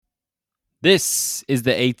This is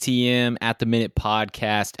the ATM at the Minute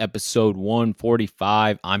podcast, episode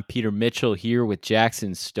 145. I'm Peter Mitchell here with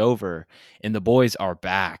Jackson Stover, and the boys are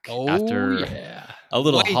back Oh, after yeah. a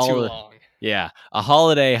little Way too holiday. long. Yeah, a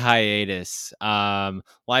holiday hiatus.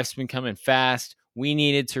 Life's been coming fast. We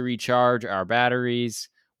needed to recharge our batteries.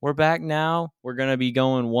 We're back now. We're going to be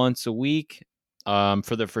going once a week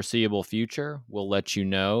for the foreseeable future. We'll let you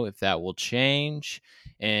know if that will change.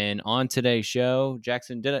 And on today's show,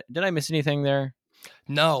 Jackson, did I miss anything there?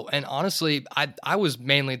 No, and honestly, I was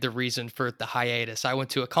mainly the reason for the hiatus. I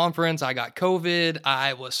went to a conference, I got COVID,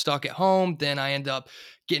 I was stuck at home, then I end up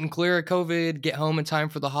getting clear of COVID, get home in time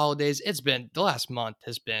for the holidays. The last month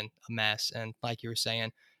has been a mess, and like you were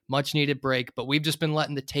saying, much needed break, but we've just been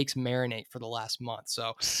letting the takes marinate for the last month.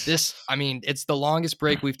 So it's the longest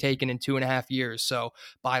break we've taken in 2.5 years. So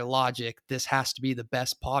by logic, this has to be the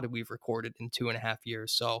best pod we've recorded in 2.5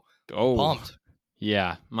 years. So I'm Oh, pumped.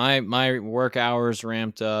 yeah. My work hours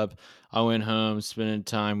ramped up. I went home, spending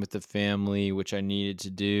time with the family, which I needed to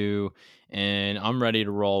do, and I'm ready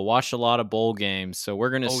to roll. Watched a lot of bowl games, so we're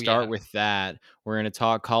going to Oh yeah. start with that. We're going to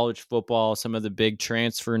talk college football, some of the big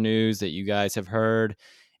transfer news that you guys have heard,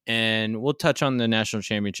 and we'll touch on the national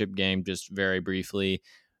championship game just very briefly.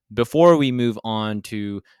 Before we move on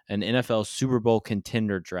to an NFL Super Bowl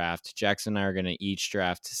contender draft, Jackson and I are going to each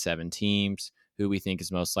draft 7 teams who we think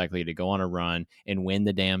is most likely to go on a run and win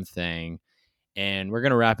the damn thing. And we're going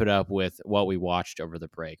to wrap it up with what we watched over the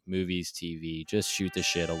break, movies, TV, just shoot the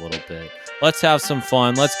shit a little bit. Let's have some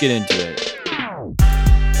fun. Let's get into it.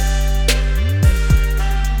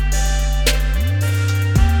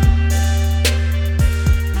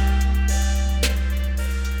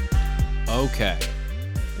 Okay,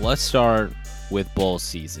 let's start with bowl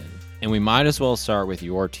season. And we might as well start with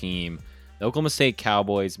your team. The Oklahoma State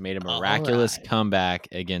Cowboys made a miraculous comeback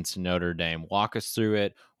against Notre Dame. Walk us through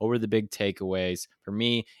it. What were the big takeaways? For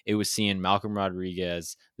me, it was seeing Malcolm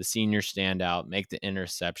Rodriguez, the senior standout, make the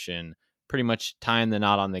interception, pretty much tying the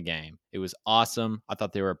knot on the game. It was awesome. I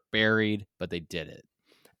thought they were buried, but they did it.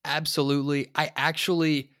 Absolutely. I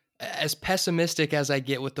actually, as pessimistic as I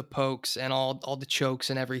get with the pokes and all the chokes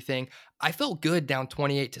and everything, I felt good down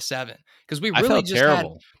 28-7 because I felt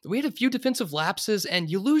terrible. we had a few defensive lapses, and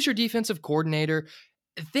you lose your defensive coordinator.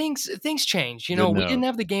 Things change. Good We didn't note.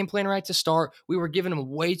 have the game plan right to start. We were giving them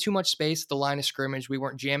way too much space at the line of scrimmage. We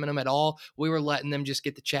weren't jamming them at all. We were letting them just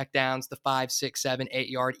get the check downs, the 5, 6, 7, 8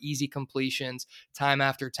 yard easy completions time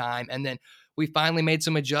after time. And then we finally made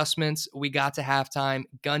some adjustments. We got to halftime.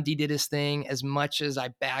 Gundy did his thing. As much as I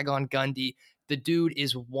bag on Gundy, the dude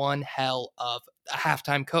is one hell of a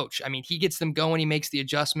halftime coach. I mean, he gets them going. He makes the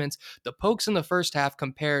adjustments. The pokes in the first half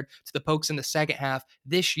compared to the pokes in the second half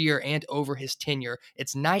this year and over his tenure,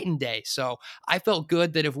 it's night and day. So I felt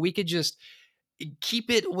good that if we could just keep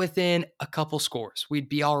it within a couple scores, we'd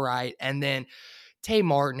be all right. And then Tay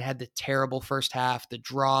Martin had the terrible first half, the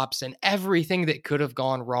drops, and everything that could have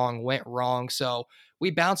gone wrong went wrong. So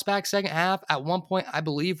we bounced back second half. At one point, I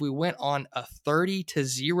believe we went on a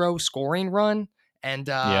 30-0 scoring run, and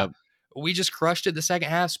Yep. we just crushed it the second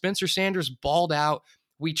half. Spencer Sanders balled out.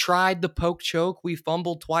 We tried the poke choke. We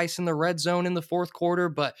fumbled twice in the red zone in the fourth quarter,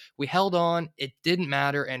 but we held on. It didn't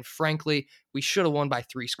matter. And frankly, we should have won by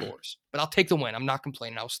 3 scores. But I'll take the win. I'm not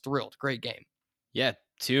complaining. I was thrilled. Great game. Yeah,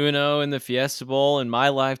 2-0 in the Fiesta Bowl in my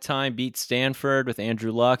lifetime. Beat Stanford with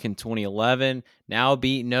Andrew Luck in 2011. Now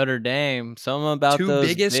beat Notre Dame. Something about 2 those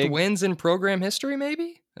biggest big, wins in program history,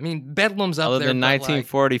 maybe? I mean, Bedlam's up other there, than but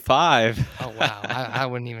 1945. oh, wow. I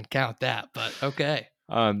wouldn't even count that, but okay.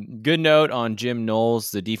 Good note on Jim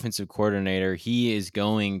Knowles, the defensive coordinator. He is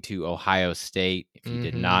going to Ohio State, if you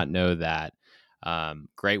did not know that.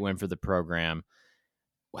 Great win for the program.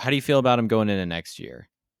 How do you feel about him going into next year?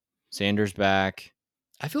 Sanders back.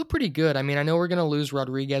 I feel pretty good. I mean, I know we're going to lose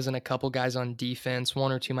Rodriguez and a couple guys on defense.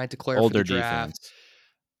 1 or 2 might declare for Older the draft. defense.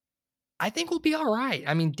 I think we'll be all right.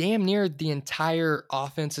 I mean, damn near the entire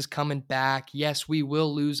offense is coming back. Yes, we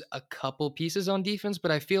will lose a couple pieces on defense,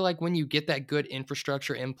 but I feel like when you get that good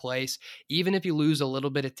infrastructure in place, even if you lose a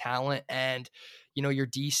little bit of talent and your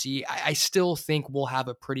DC, I still think we'll have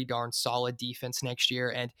a pretty darn solid defense next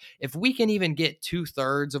year. And if we can even get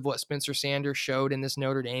 2/3 of what Spencer Sanders showed in this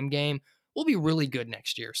Notre Dame game, we'll be really good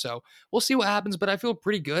next year. So we'll see what happens, but I feel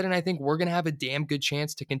pretty good, and I think we're going to have a damn good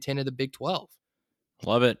chance to contend in the Big 12.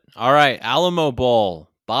 Love it. All right, Alamo Bowl.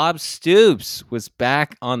 Bob Stoops was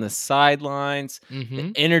back on the sidelines.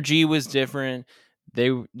 The energy was different.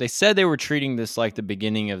 They said they were treating this like the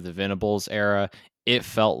beginning of the Venables era. It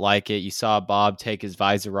felt like it. You saw Bob take his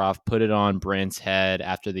visor off, put it on Brent's head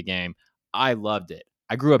after the game. I loved it.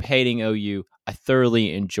 I grew up hating OU. I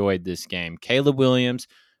thoroughly enjoyed this game. Caleb Williams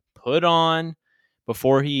put on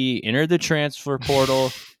before he entered the transfer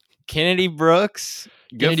portal. Kennedy Brooks,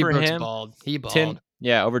 good Kennedy for Brooks him. balled. He balled.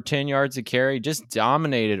 Over 10 yards a carry, just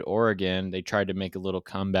dominated Oregon. They tried to make a little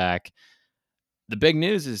comeback. The big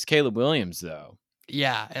news is Caleb Williams, though.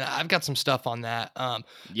 Yeah, and I've got some stuff on that. Let's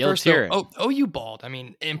First, hear though, it. OU balled. I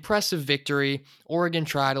mean, impressive victory. Oregon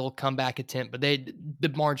tried a little comeback attempt, but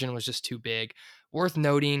the margin was just too big. Worth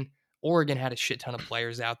noting, Oregon had a shit ton of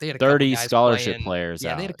players out. They had a couple 30 guys scholarship playing. players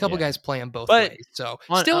Yeah, they had a out. couple Yeah. guys playing both But ways. So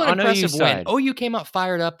on still an OU impressive win. side, OU came out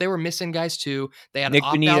fired up. They were missing guys too. They had Nick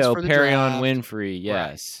opt-outs Benito, for the Perrion draft. Winfrey,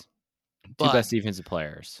 yes. Two But best defensive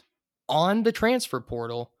players. on the transfer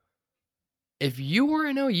portal, if you were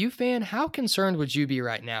an OU fan, how concerned would you be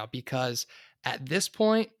right now? Because at this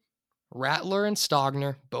point, Rattler and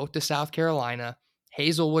Stogner, both to South Carolina,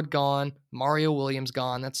 Hazelwood gone, Mario Williams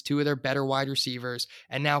gone. That's two of their better wide receivers.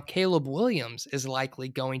 And now Caleb Williams is likely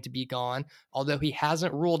going to be gone, although he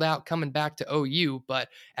hasn't ruled out coming back to OU. But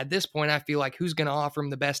at this point, I feel like who's going to offer him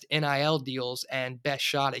the best NIL deals and best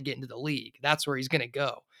shot at getting to the league? That's where he's going to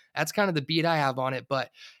go. That's kind of the beat I have on it.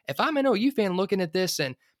 But if I'm an OU fan looking at this,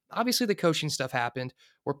 and obviously the coaching stuff happened,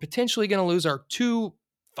 we're potentially going to lose our two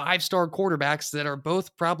 5-star quarterbacks that are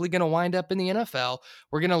both probably going to wind up in the NFL.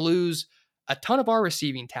 We're going to lose a ton of our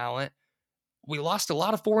receiving talent. We lost a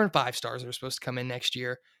lot of 4 and 5 stars that are supposed to come in next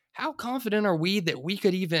year. How confident are we that we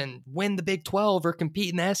could even win the Big 12 or compete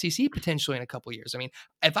in the SEC potentially in a couple years? I mean,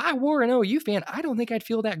 if I were an OU fan, I don't think I'd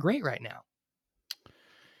feel that great right now.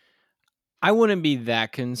 I wouldn't be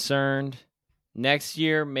that concerned. Next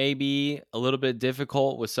year, maybe a little bit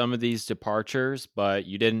difficult with some of these departures, but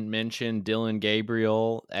you didn't mention Dylan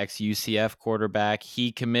Gabriel, ex-UCF quarterback.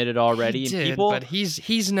 He committed already. He did, and people, but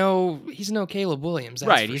he's no Caleb Williams, that's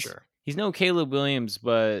right, for sure. He's no Caleb Williams,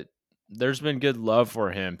 but there's been good love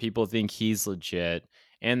for him. People think he's legit.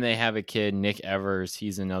 And they have a kid, Nick Evers.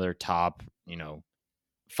 He's another top,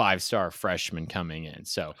 5-star freshman coming in.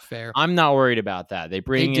 So fair. I'm not worried about that. They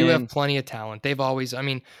do have plenty of talent. They've always,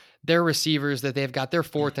 their receivers that they've got, their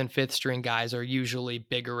 4th and 5th string guys are usually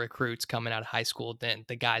bigger recruits coming out of high school than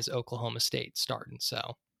the guys Oklahoma State starting. So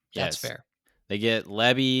that's fair. They get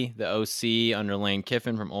Lebby, the OC, under Lane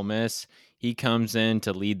Kiffin from Ole Miss. He comes in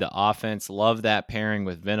to lead the offense. Love that pairing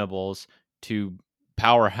with Venables, two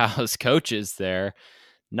powerhouse coaches there.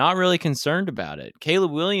 Not really concerned about it.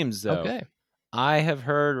 Caleb Williams, though. Okay. I have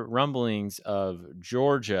heard rumblings of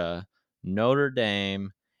Georgia, Notre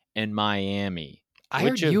Dame, and Miami. I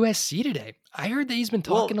heard USC today. I heard that he's been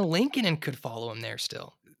talking to Lincoln and could follow him there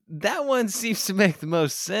still. That one seems to make the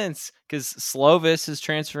most sense because Slovis is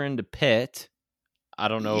transferring to Pitt. I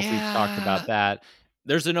don't know if we've talked about that.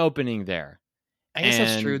 There's an opening there. I guess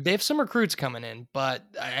that's true. They have some recruits coming in, but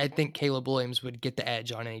I think Caleb Williams would get the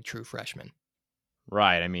edge on any true freshman.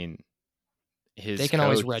 Right. I mean, they can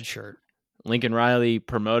always redshirt. Lincoln Riley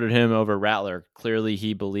promoted him over Rattler. Clearly,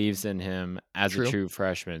 he believes in him as a true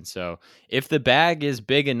freshman. So if the bag is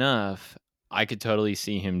big enough, I could totally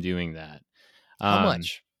see him doing that. How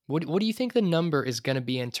much? What do you think the number is going to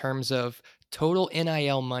be in terms of total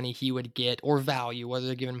NIL money he would get, or value, whether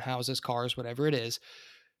they're giving him houses, cars, whatever it is?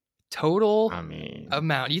 Total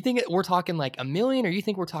amount. You think we're talking like $1 million, or you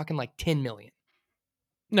think we're talking like $10 million?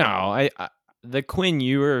 No, the Quinn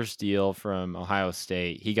Ewers deal from Ohio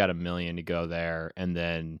State, he got $1 million to go there and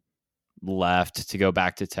then left to go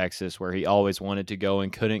back to Texas, where he always wanted to go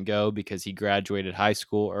and couldn't go because he graduated high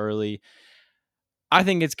school early. I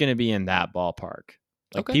think it's going to be in that ballpark.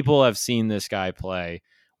 People have seen this guy play,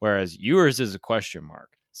 whereas Ewers is a question mark.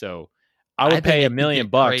 So I would pay $1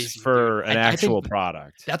 million for an actual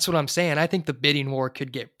product. That's what I'm saying. I think the bidding war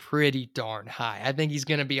could get pretty darn high. I think he's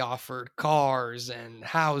going to be offered cars and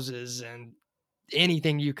houses and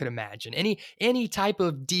anything you could imagine. Any type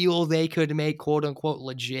of deal they could make, quote unquote,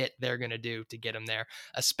 legit, they're going to do to get him there,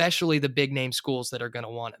 especially the big name schools that are going to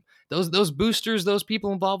want him. Those boosters, those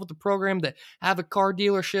people involved with the program that have a car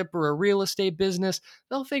dealership or a real estate business,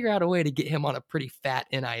 they'll figure out a way to get him on a pretty fat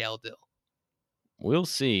NIL deal. We'll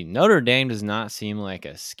see. Notre Dame does not seem like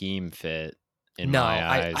a scheme fit in my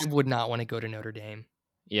eyes. I would not want to go to Notre Dame.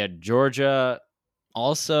 Yeah, Georgia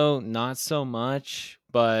also not so much,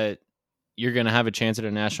 but you're going to have a chance at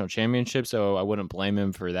a national championship, so I wouldn't blame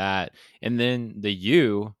him for that. And then the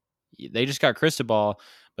U, they just got Cristobal,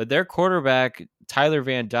 but their quarterback, Tyler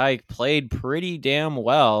Van Dyke, played pretty damn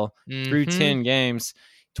well through 10 games.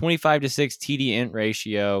 25-6 TD int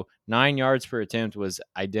ratio, 9 yards per attempt was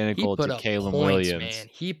identical to Caleb Williams. Man.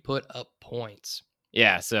 He put up points.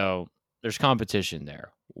 Yeah, so there's competition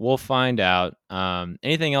there. We'll find out.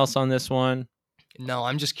 Anything else on this one? No,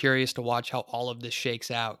 I'm just curious to watch how all of this shakes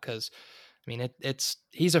out because, I mean,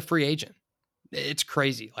 he's a free agent. It's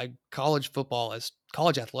crazy. Like college football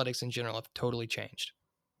college athletics in general have totally changed.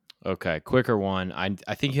 Okay, quicker one.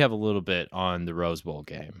 I think you have a little bit on the Rose Bowl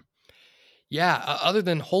game. Yeah, other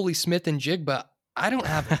than Holy Smith and Jigba, I don't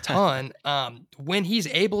have a ton. When he's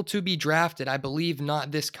able to be drafted, I believe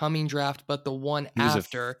not this coming draft, but the one He was a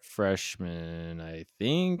after. freshman, I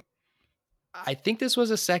think. I think this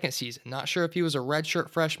was a second season. Not sure if he was a redshirt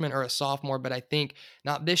freshman or a sophomore, but I think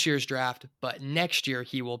not this year's draft, but next year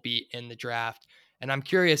he will be in the draft. And I'm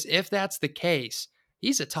curious if that's the case,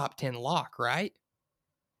 he's a top 10 lock, right?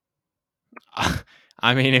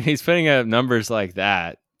 I mean, if he's putting up numbers like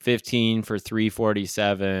that, 15 for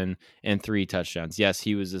 347 and 3 touchdowns. Yes,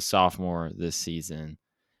 he was a sophomore this season.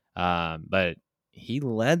 But he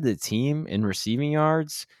led the team in receiving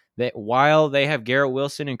yards. That while they have Garrett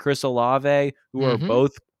Wilson and Chris Olave, who are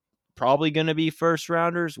both probably going to be first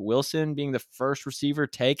rounders, Wilson being the first receiver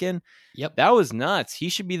taken. Yep. That was nuts. He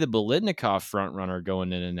should be the Biletnikoff front runner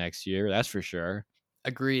going into next year. That's for sure.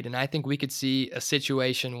 Agreed. And I think we could see a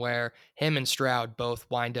situation where him and Stroud both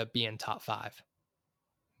wind up being top 5.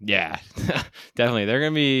 Yeah, definitely. They're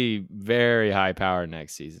going to be very high powered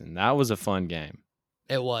next season. That was a fun game.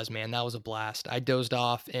 It was, man. That was a blast. I dozed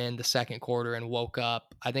off in the second quarter and woke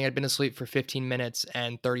up. I think I'd been asleep for 15 minutes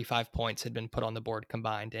and 35 points had been put on the board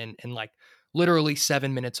combined in like literally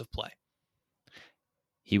 7 minutes of play.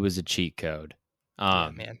 He was a cheat code.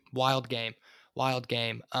 Yeah, man. Wild game. Wild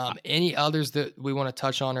game. Any others that we want to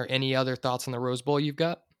touch on or any other thoughts on the Rose Bowl you've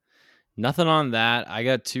got? Nothing on that. I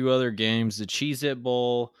got 2 other games. The Cheez-It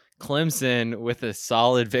Bowl, Clemson with a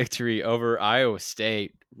solid victory over Iowa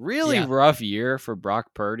State. Really rough year for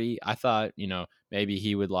Brock Purdy. I thought, maybe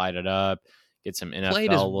he would light it up, get some NFL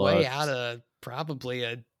Played his looks. way out of probably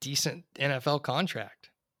a decent NFL contract.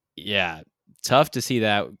 Yeah, tough to see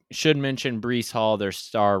that. Should mention Breece Hall, their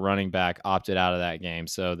star running back, opted out of that game,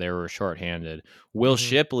 so they were shorthanded. Will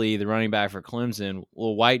Shipley, the running back for Clemson,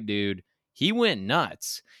 little white dude, he went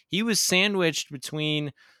nuts. He was sandwiched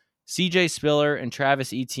between CJ Spiller and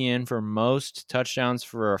Travis Etienne for most touchdowns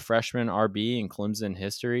for a freshman RB in Clemson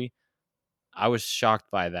history. I was shocked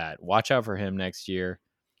by that. Watch out for him next year.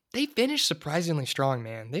 They finished surprisingly strong,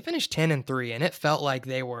 man. They finished 10-3, and it felt like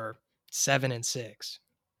they were 7-6.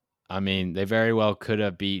 I mean, they very well could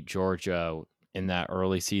have beat Georgia in that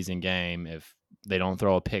early season game if they don't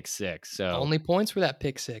throw a pick 6. So only points were that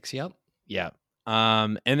pick 6. Yep. Yeah.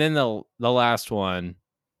 And then the last one,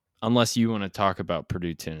 unless you want to talk about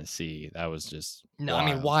Purdue, Tennessee, that was just no. wild.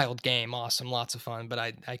 I mean, wild game, awesome, lots of fun. But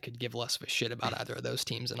I could give less of a shit about either of those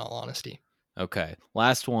teams in all honesty. Okay,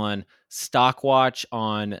 last one, stock watch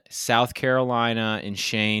on South Carolina and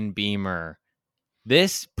Shane Beamer.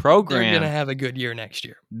 This program, they're gonna have a good year next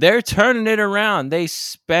year. They're turning it around. They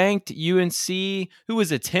spanked UNC, who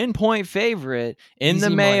was a 10-point favorite in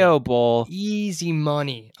the Mayo Bowl. Easy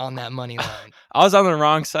money on that money line. I was on the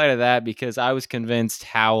wrong side of that because I was convinced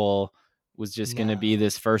Howell was just going to be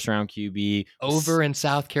this first-round QB. Over in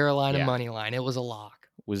South Carolina money line. It was a lock.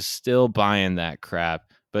 Was still buying that crap.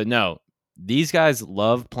 But no, these guys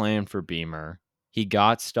love playing for Beamer. He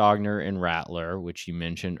got Stogner and Rattler, which you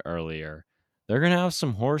mentioned earlier. They're going to have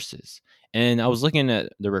some horses. And I was looking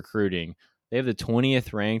at the recruiting. They have the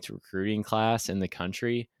 20th ranked recruiting class in the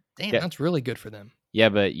country. Damn, that's really good for them. Yeah,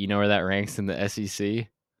 but you know where that ranks in the SEC?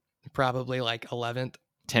 Probably like 11th.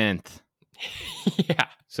 10th. Yeah.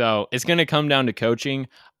 So it's going to come down to coaching.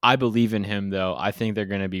 I believe in him, though. I think they're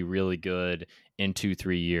going to be really good in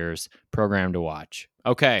 2-3 years. Program to watch.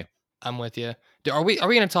 Okay. I'm with you. Are we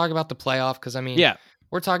going to talk about the playoff? Because, I mean, yeah.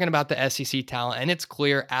 We're talking about the SEC talent, and it's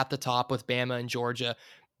clear at the top with Bama and Georgia.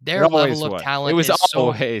 Their level of talent is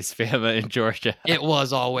always Bama and Georgia. It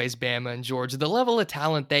was always Bama and Georgia. The level of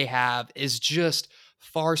talent they have is just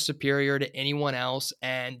far superior to anyone else,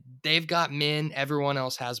 and they've got men. Everyone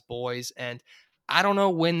else has boys, and I don't know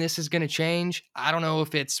when this is going to change. I don't know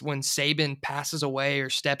if it's when Saban passes away or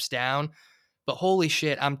steps down, but holy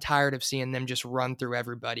shit, I'm tired of seeing them just run through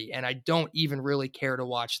everybody, and I don't even really care to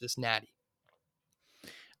watch this natty.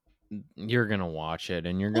 You're going to watch it,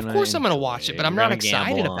 and you're going to Of course I'm going to watch it, but I'm not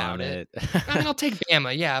excited about it. I mean, I'll take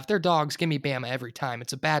Bama. Yeah, if they're dogs, give me Bama every time.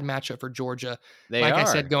 It's a bad matchup for Georgia. I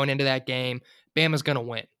said, going into that game, Bama's going to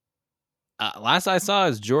win. Last I saw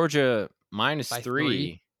is Georgia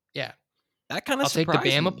 -3. Yeah. That kind of surprised me.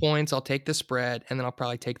 I'll take the Bama points, I'll take the spread, and then I'll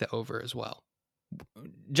probably take the over as well.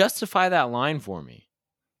 Justify that line for me.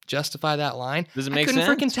 Justify that line? Does it make sense? I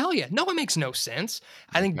couldn't sense? freaking tell you. No, it makes no sense.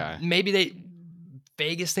 I think maybe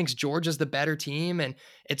Vegas thinks Georgia's the better team and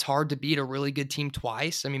it's hard to beat a really good team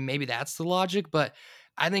twice. I mean, maybe that's the logic, but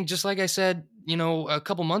I think just like I said, a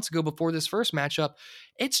couple months ago before this first matchup,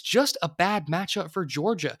 it's just a bad matchup for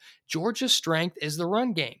Georgia. Georgia's strength is the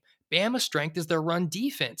run game. Bama's strength is their run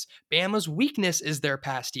defense. Bama's weakness is their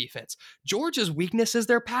pass defense. Georgia's weakness is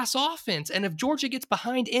their pass offense. And if Georgia gets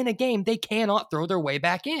behind in a game, they cannot throw their way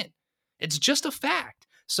back in. It's just a fact.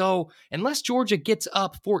 So unless Georgia gets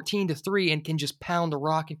up 14-3 and can just pound the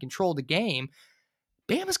rock and control the game,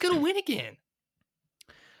 Bama's going to win again.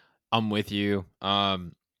 I'm with you. I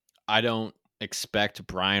don't expect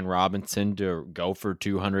Brian Robinson to go for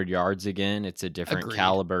 200 yards again. It's a different Agreed.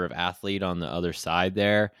 caliber of athlete on the other side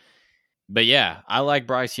there. But yeah, I like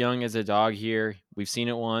Bryce Young as a dog here. We've seen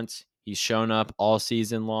it once. He's shown up all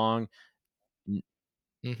season long.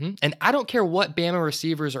 And I don't care what Bama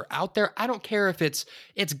receivers are out there. I don't care if it's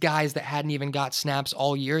guys that hadn't even got snaps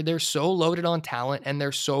all year. They're so loaded on talent and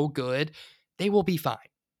they're so good. They will be fine.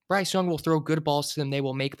 Bryce Young will throw good balls to them. They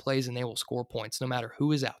will make plays and they will score points no matter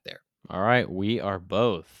who is out there. All right, we are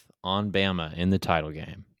both on Bama in the title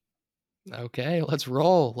game. Okay, let's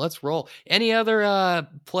roll. Let's roll. Any other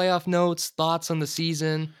playoff notes, thoughts on the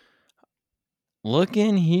season?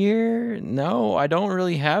 Looking here, no, I don't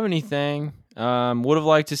really have anything. Would have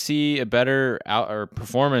liked to see a better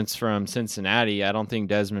performance from Cincinnati. I don't think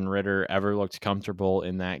Desmond Ridder ever looked comfortable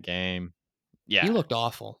in that game. Yeah, He looked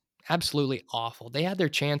awful. Absolutely awful. They had their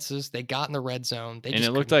chances. They got in the red zone. And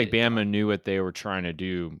it looked like Bama knew what they were trying to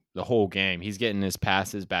do the whole game. He's getting his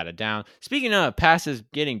passes batted down. Speaking of passes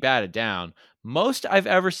getting batted down, most I've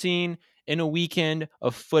ever seen in a weekend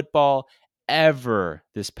of football ever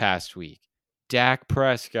this past week. Dak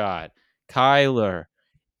Prescott, Kyler.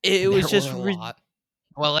 It was just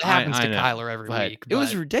well, it happens to Kyler every week. It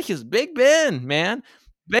was ridiculous. Big Ben, man.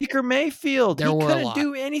 Baker Mayfield. He couldn't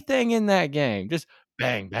do anything in that game. Just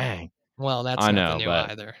bang, bang. Well, that's nothing new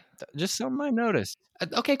either. Just something I noticed.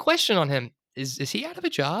 Okay, question on him. Is he out of a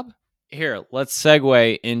job? Here, let's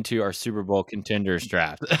segue into our Super Bowl contenders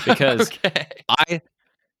draft. Because I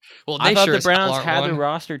thought the Browns had the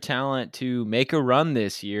roster talent to make a run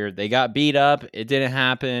this year. They got beat up. It didn't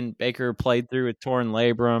happen. Baker played through a torn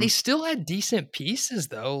labrum. They still had decent pieces,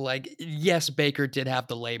 though. Like, yes, Baker did have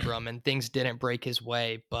the labrum and things didn't break his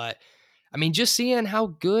way. But, I mean, just seeing how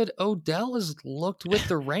good Odell has looked with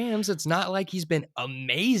the Rams, it's not like he's been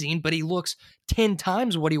amazing, but he looks 10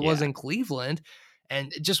 times what he was in Cleveland.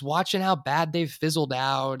 And just watching how bad they've fizzled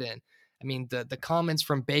out. And, I mean, the comments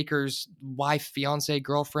from Baker's wife, fiance,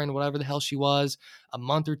 girlfriend, whatever the hell she was, a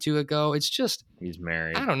month or two ago, it's just... He's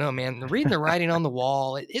married. I don't know, man. Reading the writing on the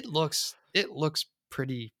wall, it looks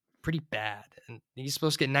pretty bad. And he's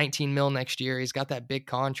supposed to get $19 million next year. He's got that big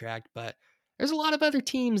contract, but there's a lot of other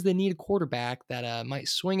teams that need a quarterback that might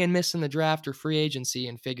swing and miss in the draft or free agency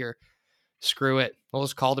and figure, screw it, we'll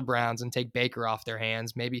just call the Browns and take Baker off their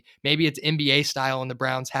hands. Maybe it's NBA style and the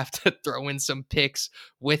Browns have to throw in some picks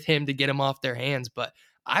with him to get him off their hands, but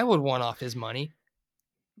I would want off his money.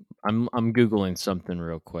 I'm Googling something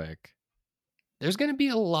real quick. There's going to be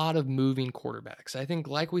a lot of moving quarterbacks. I think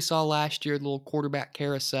like we saw last year, the little quarterback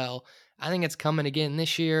carousel, I think it's coming again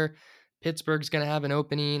this year. Pittsburgh's going to have an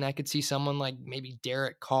opening. I could see someone like maybe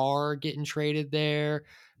Derek Carr getting traded there.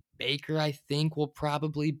 Baker, I think, will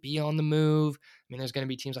probably be on the move. I mean, there's going to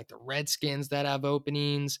be teams like the Redskins that have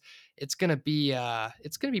openings. It's going to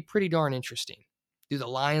be pretty darn interesting. Do the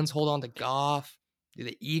Lions hold on to Goff? Do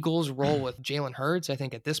the Eagles roll with Jalen Hurts? I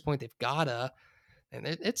think at this point they've gotta. And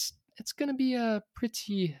it's going to be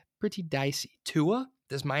pretty dicey. Tua?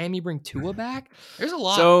 Does Miami bring Tua back? There's a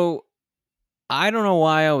lot. So I don't know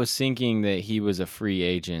why I was thinking that he was a free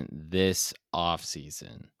agent this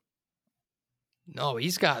offseason. No,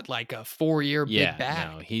 he's got like a 4-year big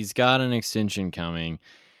back. No, he's got an extension coming.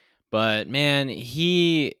 But man,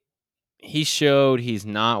 he showed he's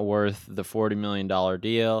not worth the $40 million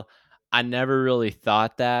deal. I never really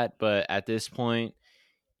thought that, but at this point,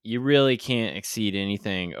 you really can't exceed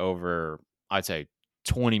anything over, I'd say,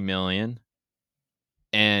 $20 million.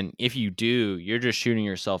 And if you do, you're just shooting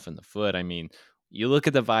yourself in the foot. I mean, you look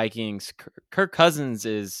at the Vikings, Kirk Cousins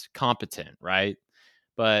is competent, right?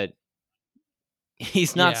 But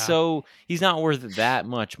he's not he's not worth that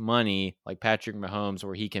much money like Patrick Mahomes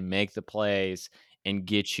where he can make the plays and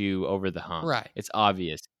get you over the hump. Right. It's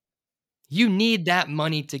obvious. You need that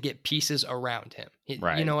money to get pieces around him.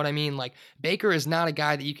 Right. You know what I mean? Like, Baker is not a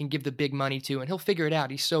guy that you can give the big money to, and he'll figure it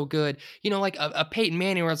out. He's so good. Like a Peyton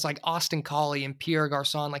Manning where it's like Austin Collie and Pierre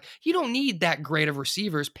Garçon. Like, you don't need that great of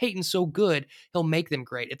receivers. Peyton's so good, he'll make them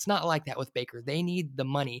great. It's not like that with Baker. They need the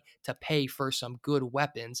money to pay for some good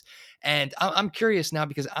weapons. And I'm curious now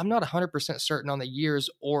because I'm not 100% certain on the years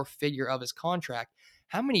or figure of his contract.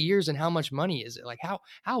 How many years and how much money is it? Like,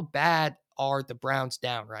 how bad are the Browns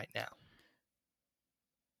down right now?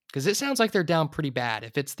 Because it sounds like they're down pretty bad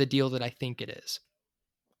if it's the deal that I think it is.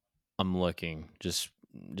 I'm looking. Just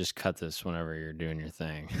cut this whenever you're doing your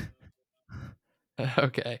thing.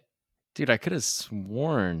 Okay. Dude, I could have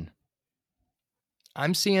sworn.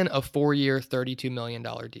 I'm seeing a 4-year, $32 million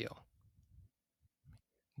deal.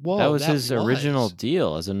 That Whoa, was that his original was.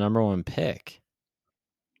 deal as a number 1 pick.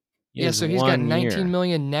 He Yeah, has so he's got 1 19 year.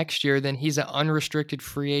 million next year, then he's an unrestricted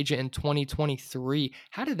free agent in 2023.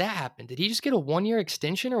 How did that happen? Did he just get a 1-year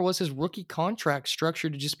extension or was his rookie contract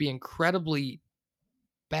structured to just be incredibly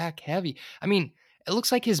back heavy? I mean, it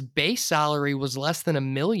looks like his base salary was less than $1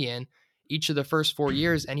 million each of the first 4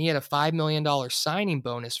 years and he had a $5 million signing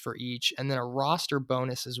bonus for each and then a roster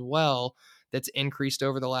bonus as well that's increased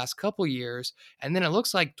over the last couple years. And then it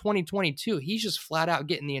looks like 2022, he's just flat out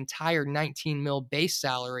getting the entire 19 mil base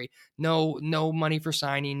salary. No money for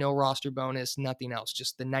signing, no roster bonus, nothing else,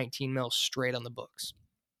 just the 19 mil straight on the books.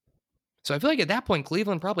 So I feel like at that point,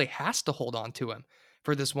 Cleveland probably has to hold on to him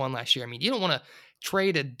for this one last year. I mean, you don't want to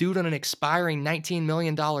trade a dude on an expiring $19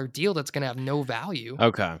 million deal that's going to have no value.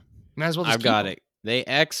 Okay. Might as well just I've keep got him. it. They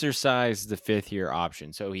exercised the 5th-year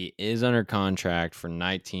option, so he is under contract for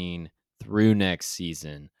 19 through next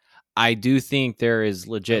season. I do think there is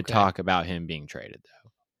legit Okay. talk about him being traded,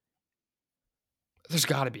 though. There's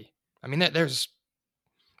got to be. I mean, there's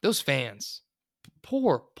those fans,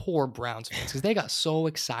 poor Browns fans, because they got so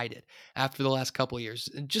excited after the last couple of years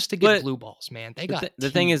just to get But blue balls, man. They got the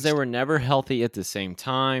thing is, they teased. were never healthy at the same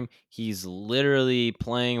time. He's literally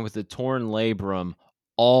playing with a torn labrum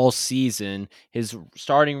all season. His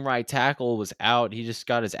starting right tackle was out. He just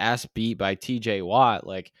got his ass beat by TJ Watt.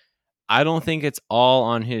 Like, I don't think it's all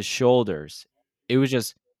on his shoulders. It was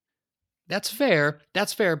just That's fair.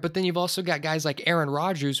 That's fair. But then you've also got guys like Aaron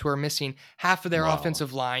Rodgers who are missing half of their well,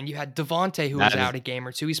 offensive line. You had Devontae who was that is out a game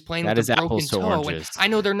or two. He's playing with that a is apples broken to toe. And oranges. I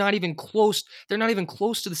know they're not even close. They're not even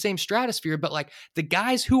close to the same stratosphere, but like the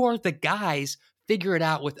guys who are the guys figure it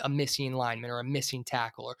out with a missing lineman or a missing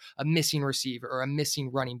tackle or a missing receiver or a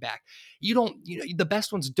missing running back. The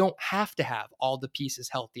best ones don't have to have all the pieces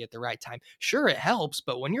healthy at the right time. Sure, it helps,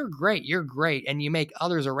 but when you're great, and you make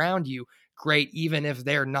others around you great, even if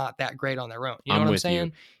they're not that great on their own. You know I'm what I'm with you.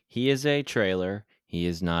 saying? He is a trailer. He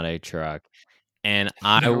is not a truck. And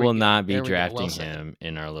I There we will go. not be There we go. Well drafting said. him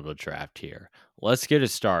in our little draft here. Let's get it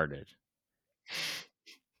started.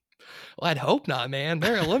 Well, I'd hope not, man.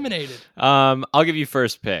 They're eliminated. I'll give you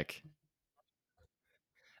first pick.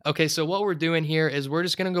 Okay, so what we're doing here is we're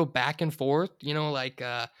just gonna go back and forth.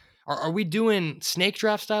 Are we doing snake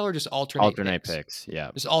draft style or just alternate Picks.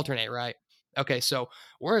 Yeah. Just alternate, right? Okay, so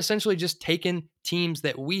we're essentially just taking teams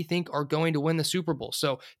that we think are going to win the Super Bowl.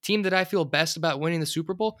 So, team that I feel best about winning the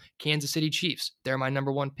Super Bowl, Kansas City Chiefs. They're my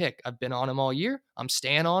number 1 pick. I've been on them all year. I'm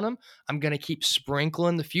staying on them. I'm going to keep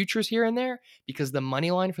sprinkling the futures here and there because the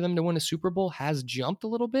money line for them to win a Super Bowl has jumped a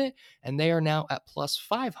little bit and they are now at plus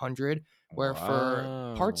 500 where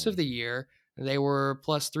for parts of Wow. the year they were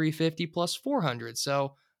plus 350 plus 400.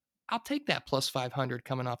 So, I'll take that plus 500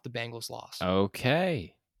 coming off the Bengals loss.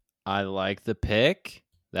 Okay. I like the pick.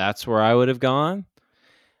 That's where I would have gone.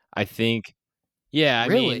 I think, yeah, I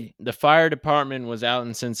mean, Really? the fire department was out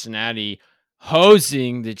in Cincinnati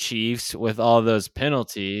hosing the Chiefs with all those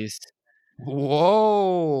penalties.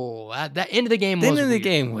 Whoa. That end of the game The end was of the weird.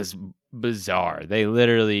 game was bizarre. They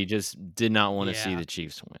literally just did not want to see Yeah. the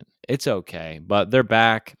Chiefs win. It's okay, but they're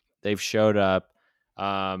back. They've showed up.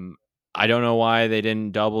 I don't know why they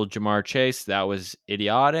didn't double Jamar Chase. That was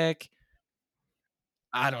idiotic.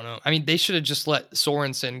 I don't know. I mean, they should have just let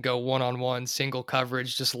Sorensen go one-on-one, single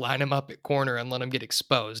coverage, just line him up at corner and let him get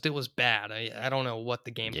exposed. It was bad. I don't know what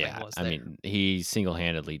the game plan Yeah, was I there. mean, he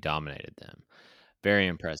single-handedly dominated them. Very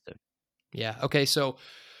impressive. Yeah. Okay, so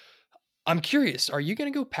I'm curious, are you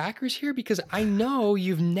going to go Packers here? Because I know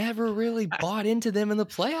you've never really bought into them in the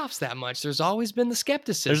playoffs that much. There's always been the There's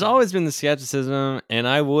skepticism. always been the skepticism, and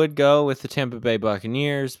I would go with the Tampa Bay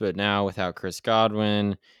Buccaneers, but now without Chris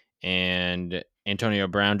Godwin and Antonio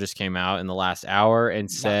Brown just came out in the last hour and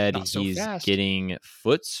said Not so he's fast. getting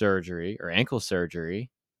foot surgery or ankle surgery.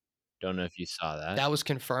 Don't know if you saw that. That was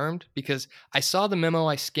confirmed because I saw the memo,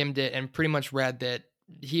 I skimmed it, and pretty much read that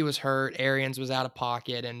he was hurt. Arians was out of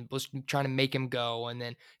pocket and was trying to make him go and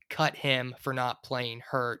then cut him for not playing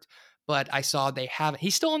hurt. But I saw they haven't,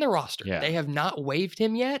 he's still on their roster. Yeah. They have not waived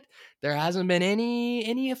him yet. There hasn't been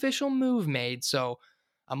any official move made. So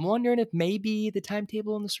I'm wondering if maybe the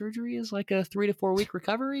timetable on the surgery is like a 3 to 4 week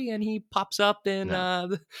recovery and he pops up in No,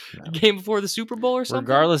 the no. game before the Super Bowl or something.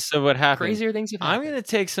 Regardless of what happened, Crazier things have I'm happened. going to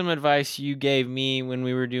take some advice you gave me when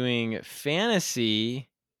we were doing fantasy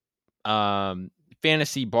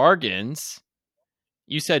fantasy bargains.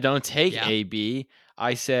 You said don't take Yeah. AB.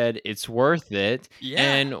 I said it's worth it. Yeah.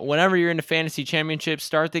 And whenever you're in a fantasy championship,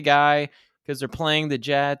 start the guy because they're playing the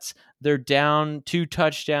Jets. They're down 2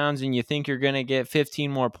 touchdowns, and you think you're going to get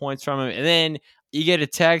 15 more points from him. And then you get a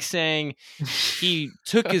text saying he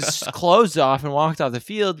took his clothes off and walked off the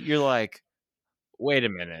field. You're like, wait a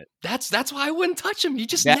minute. That's why I wouldn't touch him. You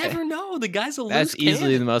just That- never know. The guy's a loose That's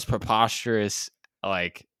easily cannon. the most preposterous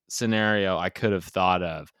scenario I could have thought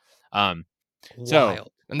of. So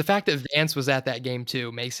Wild. And the fact that Vance was at that game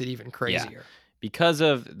too makes it even crazier. because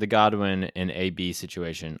of the Godwin and AB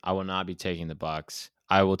situation, I will not be taking the Bucks.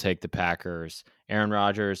 I will take the Packers. Aaron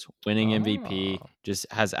Rodgers, winning MVP, Oh.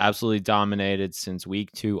 just has absolutely dominated since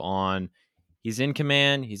week 2 on. He's in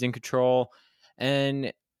command. He's in control.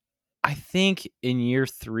 And I think in year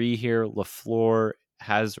 3 here, LaFleur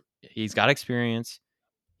he's got experience.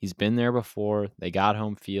 He's been there before. They got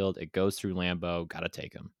home field. It goes through Lambeau. Got to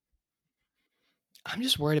take him. I'm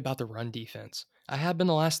just worried about the run defense. I have been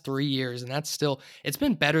the last 3 years, and it's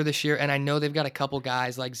been better this year. And I know they've got a couple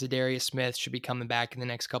guys like Zadarius Smith should be coming back in the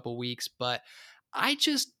next couple weeks, but I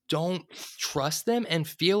just don't trust them and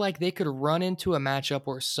feel like they could run into a matchup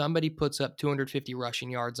where somebody puts up 250 rushing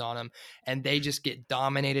yards on them and they just get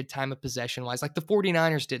dominated time of possession wise, like the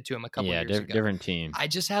 49ers did to him a couple years ago. Different team.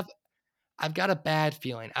 I've got a bad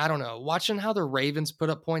feeling. I don't know. Watching how the Ravens put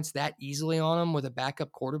up points that easily on them with a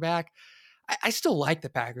backup quarterback, I still like the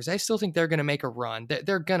Packers. I still think they're going to make a run.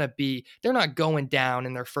 They're not going down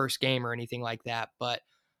in their first game or anything like that. But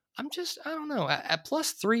I don't know. At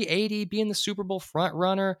plus 380, being the Super Bowl front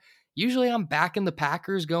runner, usually I'm backing the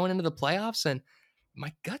Packers going into the playoffs, and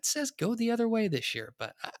my gut says go the other way this year.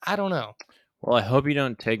 But I don't know. Well, I hope you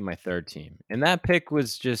don't take my third team. And that pick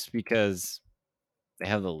was just because they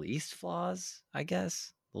have the least flaws, I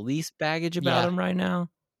guess. The least baggage about them right now.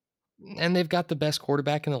 And they've got the best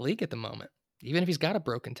quarterback in the league at the moment, even if he's got a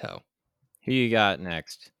broken toe. Who you got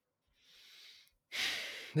next?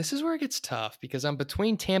 This is where it gets tough because I'm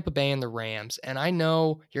between Tampa Bay and the Rams, and I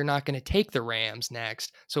know you're not going to take the Rams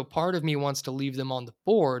next. So part of me wants to leave them on the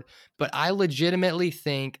board, but I legitimately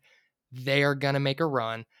think they are going to make a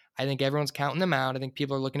run. I think everyone's counting them out. I think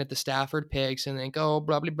people are looking at the Stafford picks and think, oh,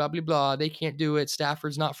 blah, blah, blah, blah, blah. They can't do it.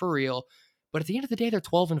 Stafford's not for real. But at the end of the day, they're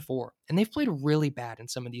 12-4, and they've played really bad in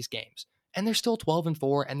some of these games. And they're still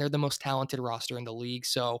 12-4, and they're the most talented roster in the league.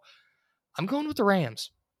 So I'm going with the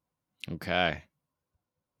Rams. Okay.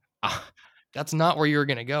 That's not where you're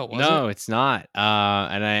going to go, was it? No, it's not.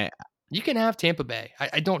 You can have Tampa Bay.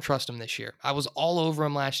 I don't trust them this year. I was all over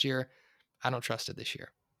them last year. I don't trust it this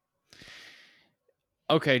year.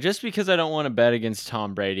 Okay, just because I don't want to bet against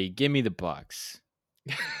Tom Brady, give me the Bucks.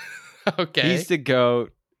 Okay. He's the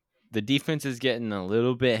GOAT. The defense is getting a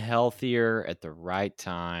little bit healthier at the right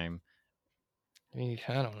time. I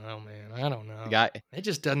don't know, man. I don't know. It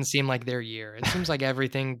just doesn't seem like their year. It seems like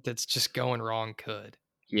everything that's just going wrong could.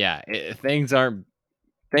 Yeah, things aren't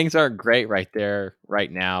great right there right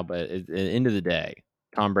now, but at the end of the day,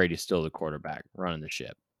 Tom Brady's still the quarterback running the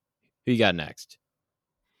ship. Who you got next?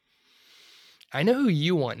 I know who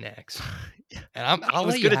you want next. And I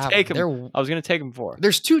was going to take him. I was going to take him before.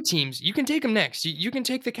 There's 2 teams. You can take them next. You can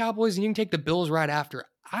take the Cowboys and you can take the Bills right after.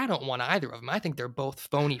 I don't want either of them. I think they're both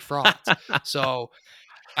phony frauds. So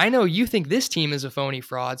I know you think this team is a phony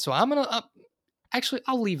fraud. So I'm going to actually,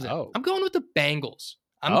 I'll leave them. I'm going with the Bengals.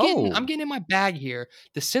 I'm getting in my bag here.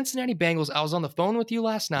 The Cincinnati Bengals, I was on the phone with you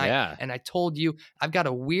last night, and I told you I've got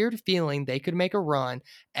a weird feeling they could make a run.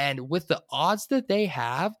 And with the odds that they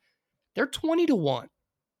have, they're 20-1.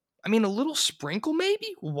 I mean, a little sprinkle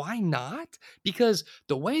maybe? Why not? Because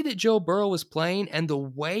the way that Joe Burrow is playing and the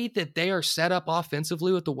way that they are set up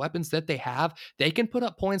offensively with the weapons that they have, they can put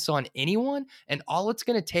up points on anyone. And all it's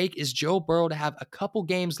going to take is Joe Burrow to have a couple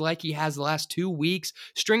games like he has the last 2 weeks,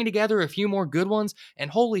 string together a few more good ones,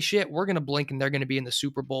 and holy shit, we're going to blink and they're going to be in the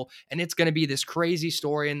Super Bowl. And it's going to be this crazy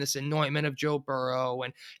story and this anointment of Joe Burrow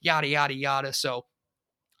and yada, yada, yada. So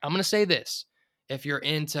I'm going to say this. If you're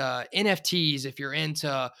into NFTs, if you're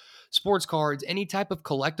into sports cards, any type of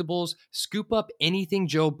collectibles, scoop up anything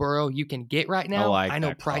Joe Burrow you can get right now. I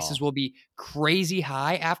know prices will be crazy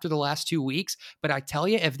high after the last 2 weeks, but I tell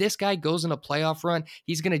you, if this guy goes in a playoff run,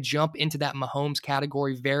 he's going to jump into that Mahomes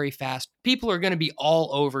category very fast. People are going to be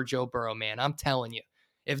all over Joe Burrow, man. I'm telling you.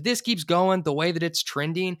 If this keeps going the way that it's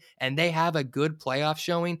trending and they have a good playoff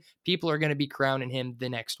showing, people are going to be crowning him the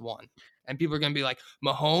next one. And people are going to be like,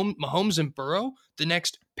 Mahomes and Burrow, the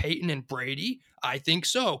next Peyton and Brady? I think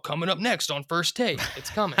so. Coming up next on First Take.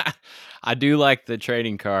 It's coming. I do like the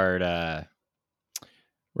trading card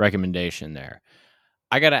recommendation there.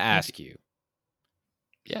 I got to ask you.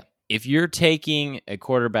 Yeah. if you're taking a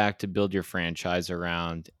quarterback to build your franchise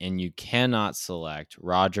around and you cannot select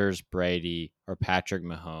Rodgers, Brady, or Patrick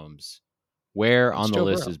Mahomes, where It's on the Joe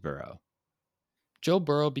list Burrow. is Burrow? Joe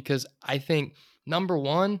Burrow, because I think number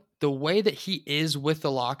one, the way that he is with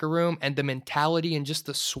the locker room and the mentality and just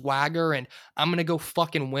the swagger and I'm gonna go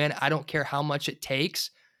fucking win. I don't care how much it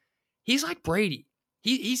takes. He's like Brady.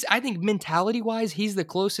 He's I think mentality wise, he's the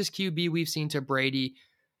closest QB we've seen to Brady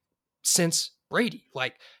since Brady.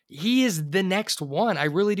 Like he is the next one. I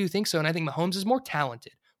really do think so. And I think Mahomes is more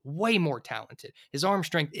talented, way more talented. His arm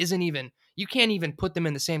strength isn't even, you can't even put them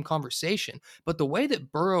in the same conversation. But the way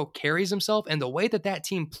that Burrow carries himself and the way that that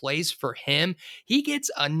team plays for him, he gets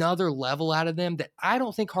another level out of them that I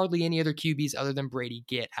don't think hardly any other QBs other than Brady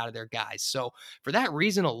get out of their guys. So for that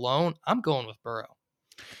reason alone, I'm going with Burrow.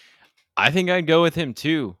 I think I'd go with him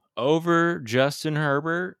too. Over Justin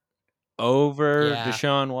Herbert, over Yeah.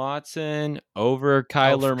 Deshaun Watson, over Oh,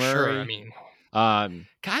 Kyler for sure. I Murray. mean, Um,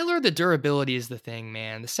 Kyler, the durability is the thing,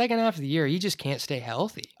 man. The second half of the year, he just can't stay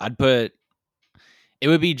healthy. I'd put it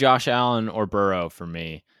would be Josh Allen or Burrow for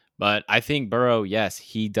me. But I think Burrow, yes,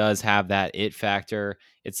 he does have that it factor.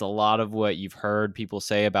 It's a lot of what you've heard people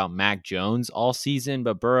say about Mac Jones all season,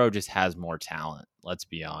 but Burrow just has more talent. Let's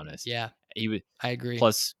be honest. Yeah, He would I agree.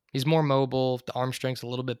 plus, He's more mobile, the arm strength's a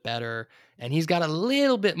little bit better, and he's got a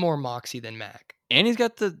little bit more moxie than Mac. and he's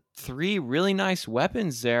got the 3 really nice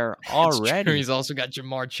weapons there It's true. already. He's also got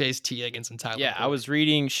Jamar Chase, T. Higgins, and Tyler Yeah, I Boyd. was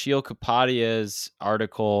reading Sheil Kapadia's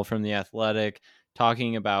article from The Athletic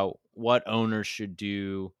talking about what owners should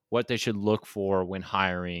do, what they should look for when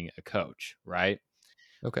hiring a coach, right?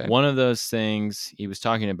 Okay. One of those things he was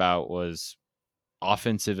talking about was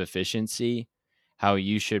offensive efficiency, how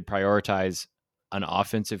you should prioritize an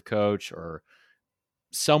offensive coach or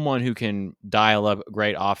someone who can dial up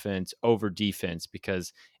great offense over defense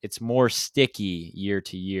because it's more sticky year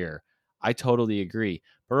to year. I totally agree.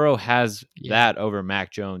 Burrow has Yeah. that over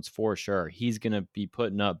Mac Jones for sure. He's going to be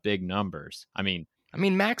putting up big numbers. I mean,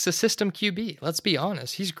 Mac's a system QB. Let's be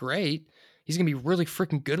honest. He's great. He's going to be really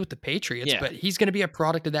freaking good with the Patriots, yeah. but he's going to be a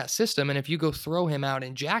product of that system. And if you go throw him out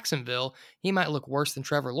in Jacksonville, he might look worse than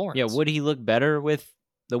Trevor Lawrence. Yeah, would he look better with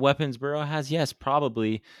the weapons Burrow has? Yes,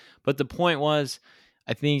 probably. But the point was,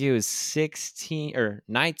 I think it was 16 or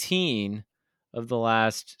 19 of the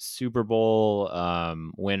last Super Bowl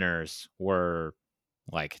winners were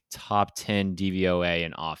like top 10 DVOA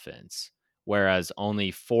in offense, whereas only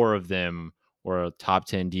 4 of them were top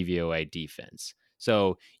 10 DVOA defense.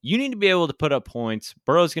 So you need to be able to put up points.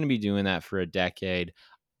 Burrow's going to be doing that for a decade.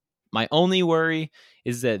 My only worry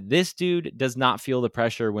is that this dude does not feel the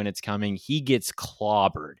pressure when it's coming. He gets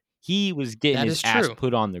clobbered. He was getting That his is ass true.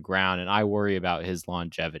 put on the ground, and I worry about his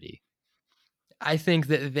longevity. I think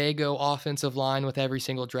that they go offensive line with every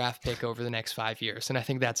single draft pick over the next 5 years, and I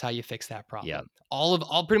think that's how you fix that problem. Yep.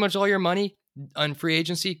 All pretty much all your money on free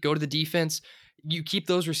agency go to the defense. You keep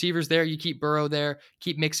those receivers there, you keep Burrow there,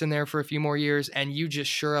 keep Mixon there for a few more years, and you just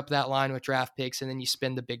shore up that line with draft picks, and then you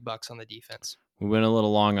spend the big bucks on the defense. We went a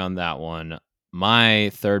little long on that one. My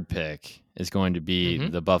third pick is going to be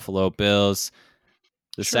the Buffalo Bills.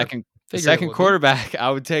 The second quarterback I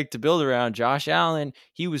would take to build around, Josh Allen.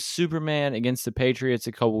 He was Superman against the Patriots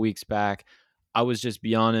a couple weeks back. I was just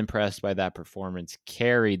beyond impressed by that performance.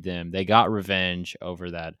 Carried them. They got revenge over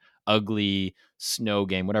that ugly snow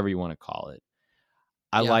game, whatever you want to call it.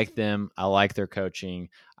 I like them. I like their coaching.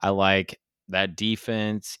 I like that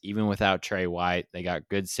defense, even without Trey White. They got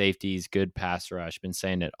good safeties, good pass rush. Been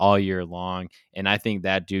saying it all year long. And I think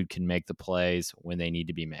that dude can make the plays when they need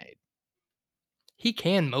to be made. He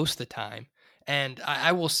can most of the time. And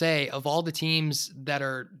I will say, of all the teams that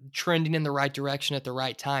are trending in the right direction at the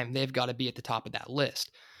right time, they've got to be at the top of that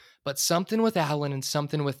list. But something with Allen and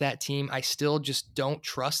something with that team, I still just don't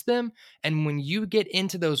trust them. And when you get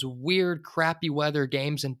into those weird, crappy weather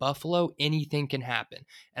games in Buffalo, anything can happen.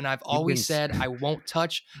 And I've always said I won't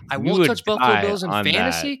touch Buffalo Bills in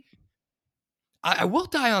fantasy. I will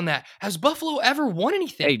die on that. Has Buffalo ever won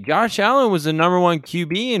anything? Hey, Josh Allen was the number 1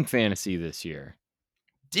 QB in fantasy this year.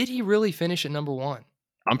 Did he really finish at number 1?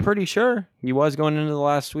 I'm pretty sure he was going into the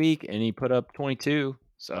last week, and he put up 22.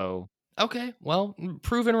 So okay, well,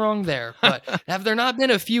 proven wrong there. But have there not been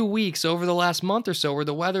a few weeks over the last month or so where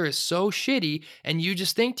the weather is so shitty and you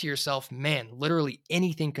just think to yourself, man, literally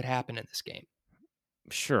anything could happen in this game?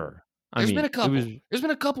 Sure. There's been a couple. There's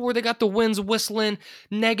been a couple where they got the winds whistling,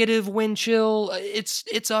 negative wind chill.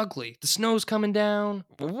 It's ugly. The snow's coming down.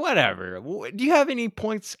 Whatever. Do you have any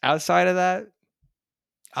points outside of that?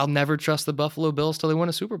 I'll never trust the Buffalo Bills till they win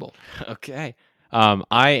a Super Bowl. Okay.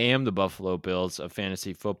 I am the Buffalo Bills of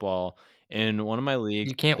fantasy football in one of my leagues.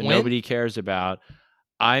 You can't win? Nobody cares about.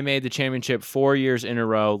 I made the championship 4 years in a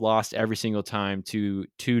row, lost every single time to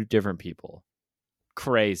 2 different people.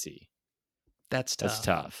 Crazy. That's That's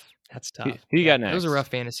tough. tough. That's Who tough. you Yeah, got it was a rough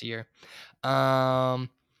next? fantasy year. Um,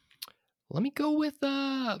 Let me go with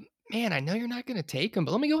man, I know you're not going to take them,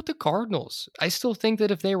 but let me go with the Cardinals. I still think that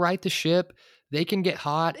if they right the ship, they can get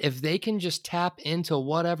hot. If they can just tap into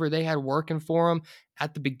whatever they had working for them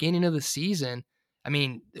at the beginning of the season. I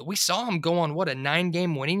mean, we saw them go on what a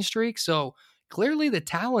 9-game winning streak, so clearly the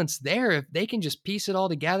talent's there. If they can just piece it all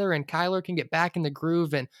together and Kyler can get back in the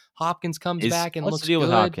groove and Hopkins comes back and What's the looks deal with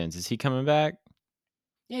good. Hopkins? Is he coming back?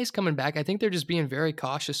 Yeah, he's coming back. I think they're just being very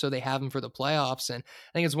cautious so they have him for the playoffs. And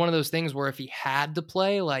I think it's one of those things where if he had to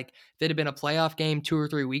play, like if it had been a playoff game 2 or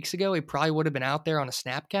 3 weeks ago, he probably would have been out there on a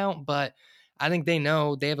snap count. But I think they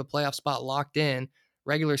know they have a playoff spot locked in.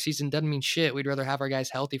 Regular season doesn't mean shit. We'd rather have our guys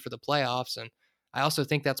healthy for the playoffs. And I also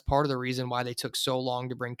think that's part of the reason why they took so long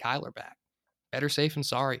to bring Kyler back. Better safe than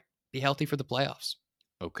sorry. Be healthy for the playoffs.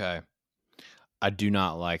 Okay. I do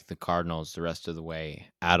not like the Cardinals the rest of the way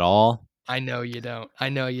at all. I know you don't. I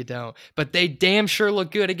know you don't. But they damn sure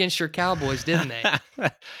look good against your Cowboys, didn't they?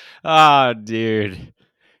 Oh, dude.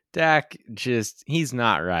 Dak he's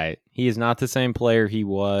not right. He is not the same player he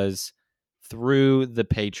was through the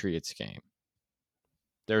Patriots game.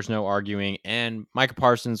 There's no arguing. And Micah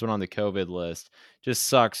Parsons went on the COVID list. Just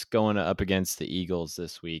sucks going up against the Eagles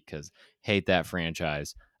this week because hate that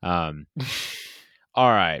franchise. All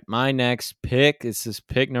right. My next pick, this is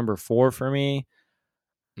pick number 4 for me.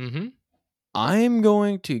 Mm-hmm. I'm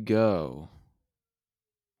going to go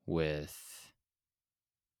with,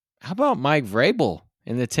 how about Mike Vrabel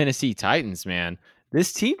and the Tennessee Titans, man?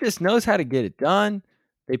 This team just knows how to get it done.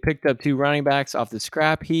 They picked up 2 running backs off the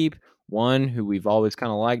scrap heap. One who we've always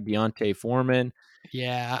kind of liked, Deontay Foreman.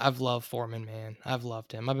 Yeah, I've loved Foreman, man. I've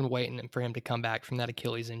loved him. I've been waiting for him to come back from that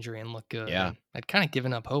Achilles injury and look good. Yeah. And I'd kind of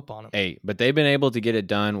given up hope on him. Hey, but they've been able to get it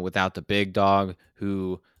done without the big dog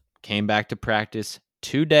who came back to practice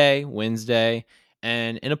today, Wednesday.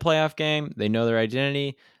 And in a playoff game, they know their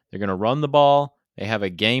identity. They're going to run the ball. They have a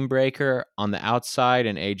game breaker on the outside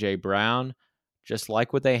and A.J. Brown, just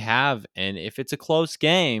like what they have. And if it's a close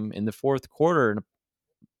game in the fourth quarter,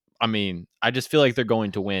 I mean, I just feel like they're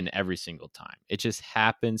going to win every single time. It just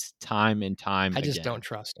happens time and time I just again. don't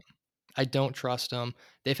trust him. I don't trust them.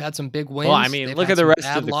 They've had some big wins. Well, I mean, They've look had at the some rest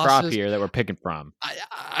bad of the crop losses. here that we're picking from.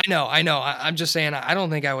 I know. I'm just saying, I don't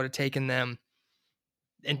think I would have taken them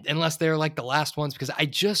unless they're like the last ones because I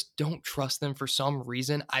just don't trust them for some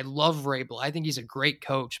reason. I love Vrabel. I think he's a great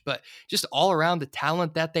coach, but just all around the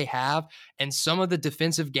talent that they have and some of the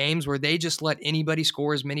defensive games where they just let anybody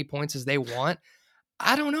score as many points as they want.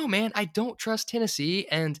 I don't know, man. I don't trust Tennessee.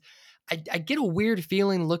 And I get a weird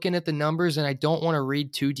feeling looking at the numbers, and I don't want to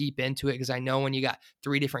read too deep into it because I know when you got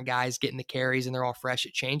 3 different guys getting the carries and they're all fresh,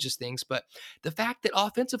 it changes things. But the fact that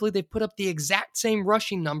offensively they've put up the exact same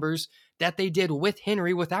rushing numbers that they did with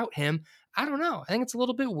Henry without him, I don't know. I think it's a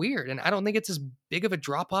little bit weird, and I don't think it's as big of a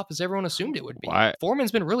drop off as everyone assumed it would be. Why?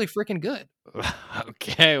 Foreman's been really freaking good.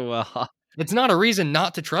 Okay, well, It's not a reason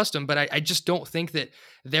not to trust him, but I just don't think that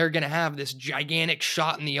they're going to have this gigantic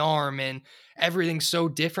shot in the arm and everything's so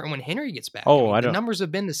different when Henry gets back. I oh, mean, the numbers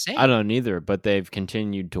have been the I same. don't either, but they've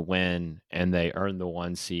continued to win and they earned the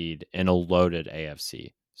 1 seed in a loaded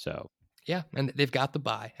AFC. So, Yeah, and they've got the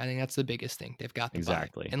bye. I think that's the biggest thing. They've got the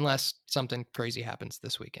exactly. bye, unless something crazy happens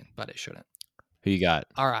this weekend, but it shouldn't. Who you got?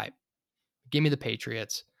 All right, give me the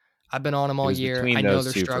Patriots. I've been on them It all was year. between I know those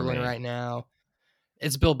they're 2 for struggling me. right now.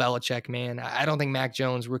 It's Bill Belichick, man. I don't think Mac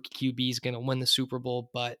Jones, rookie QB, is going to win the Super Bowl,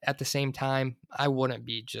 but at the same time, I wouldn't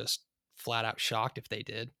be just flat out shocked if they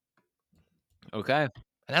did. Okay. And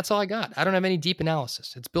that's all I got. I don't have any deep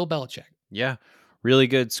analysis. It's Bill Belichick. Yeah. Really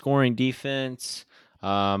good scoring defense.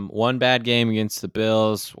 One bad game against the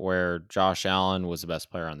Bills where Josh Allen was the best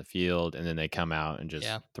player on the field, and then they come out and just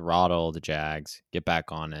throttle the Jags, get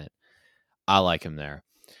back on it. I like him there.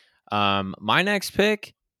 My next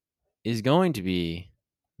pick is going to be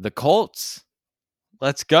the Colts.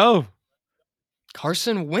 Let's go.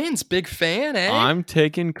 Carson Wentz, big fan, eh? I'm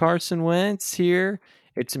taking Carson Wentz here.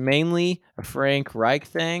 It's mainly a Frank Reich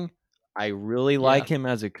thing. I really like him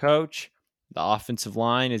as a coach. The offensive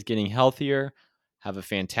line is getting healthier, have a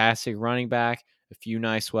fantastic running back, a few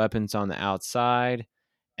nice weapons on the outside,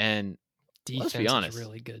 and let's be honest, is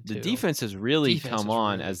really good the too. defense has really come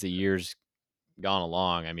on as the years gone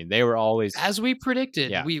along. I mean, they were always, as we predicted.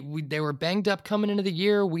 Yeah. They were banged up coming into the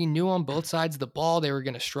year. We knew on both sides of the ball they were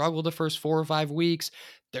going to struggle the first 4 or 5 weeks.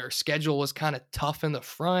 Their schedule was kind of tough in the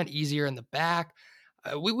front, easier in the back.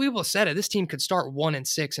 We both said it. This team could start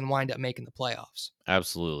 1-6 and wind up making the playoffs.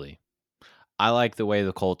 Absolutely. I like the way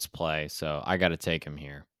the Colts play, so I got to take him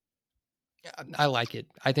here. I like it.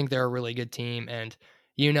 I think they're a really good team. And,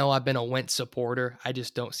 I've been a Wentz supporter. I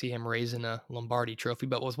just don't see him raising a Lombardi trophy.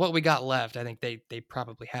 But with what we got left, I think they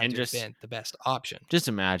probably have And to have been the best option. Just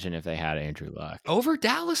imagine if they had Andrew Luck. Over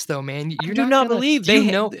Dallas, though, man. I do not believe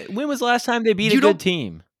when was the last time they beat a good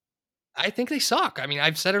team? I think they suck. I mean,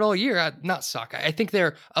 I've said it all year. Not suck. I think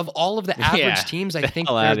they're, of all of the average teams, I think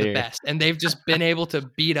they're the best. And they've just been able to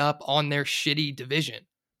beat up on their shitty division.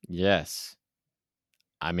 Yes.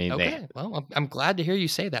 I mean, okay. Well, I'm glad to hear you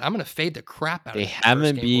say that. I'm going to fade the crap out of it. They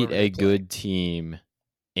haven't beat a good team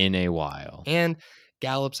in a while. And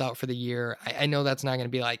Gallup's out for the year. I know that's not going to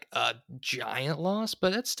be like a giant loss,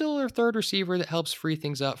 but that's still their third receiver that helps free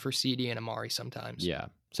things up for CD and Amari sometimes. Yeah.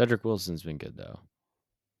 Cedric Wilson's been good, though.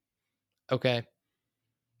 Okay.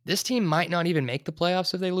 This team might not even make the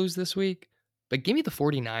playoffs if they lose this week, but give me the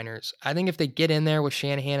 49ers. I think if they get in there with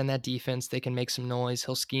Shanahan and that defense, they can make some noise.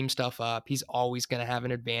 He'll scheme stuff up. He's always going to have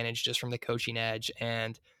an advantage just from the coaching edge.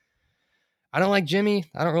 And I don't like Jimmy.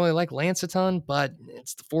 I don't really like Lance a ton, but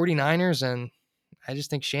it's the 49ers, and I just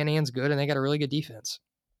think Shanahan's good, and they got a really good defense.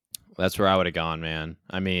 That's where I would have gone, man.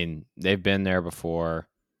 I mean, they've been there before.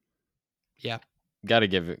 Yeah. Got to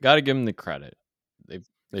give them the credit.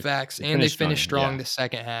 Facts. And they finished strong the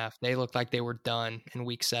second half. They looked like they were done in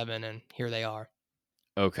week 7, and here they are.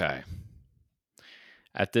 Okay.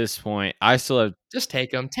 At this point, I still have... Just take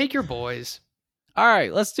them. Take your boys. All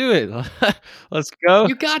right, let's do it. Let's go.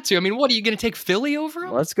 You got to. I mean, what, are you going to take Philly over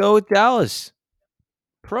them? Let's go with Dallas.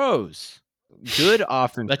 Pros. Good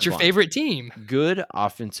offensive That's your favorite team. Good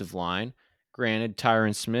offensive line. Granted,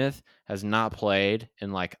 Tyron Smith has not played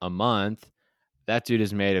in like a month. That dude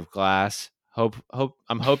is made of glass.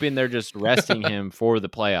 I'm hoping they're just resting him for the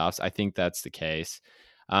playoffs. I think that's the case.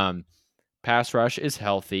 Pass rush is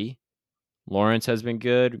healthy. Lawrence has been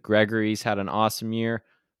good. Gregory's had an awesome year.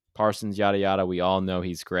 Parsons, yada, yada. We all know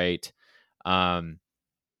he's great.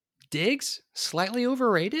 Diggs, slightly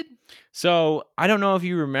overrated? So I don't know if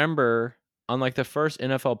you remember on like the first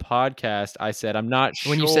NFL podcast, I said, I'm not sure.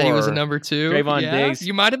 When you said he was a number 2. Trayvon Diggs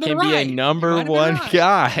you might have been can be a number 1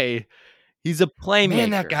 guy. He's a playmaker. Man,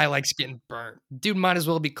 that guy likes getting burnt. Dude might as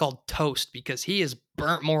well be called toast because he is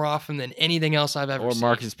burnt more often than anything else I've ever seen. Or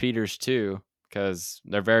Marcus Peters too, because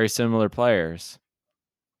they're very similar players.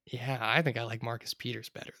 Yeah, I think I like Marcus Peters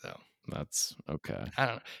better though. That's okay. I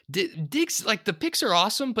don't know. Diggs, like the picks are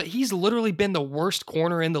awesome, but he's literally been the worst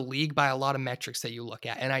corner in the league by a lot of metrics that you look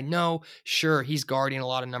at. And I know, sure, he's guarding a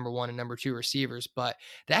lot of number 1 and number 2 receivers, but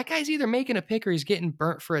that guy's either making a pick or he's getting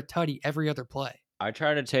burnt for a tutty every other play. I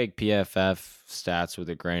try to take PFF stats with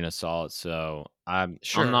a grain of salt, so I'm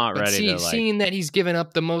not ready to seeing that he's given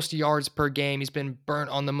up the most yards per game, he's been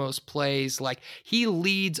burnt on the most plays. Like he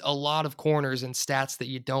leads a lot of corners in stats that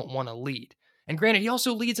you don't want to lead. And granted, he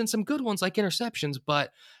also leads in some good ones like interceptions,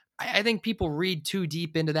 but I think people read too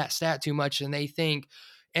deep into that stat too much, and they think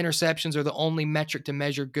interceptions are the only metric to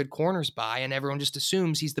measure good corners by, and everyone just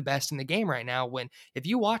assumes he's the best in the game right now. When if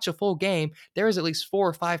you watch a full game, there is at least 4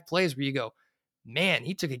 or 5 plays where you go, man,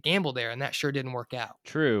 he took a gamble there, and that sure didn't work out.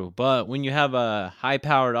 True, but when you have a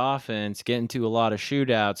high-powered offense, get into a lot of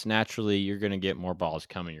shootouts, naturally you're going to get more balls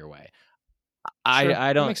coming your way. Sure,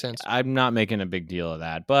 I don't. That makes sense. I'm not making a big deal of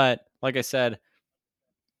that, but like I said,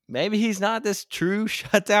 maybe he's not this true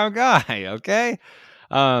shutdown guy. Okay.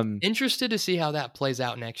 Interested to see how that plays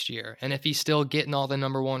out next year. And if he's still getting all the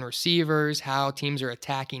number 1 receivers, how teams are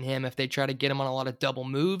attacking him, if they try to get him on a lot of double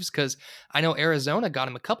moves. Because I know Arizona got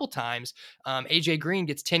him a couple times. AJ Green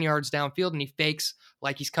gets 10 yards downfield and he fakes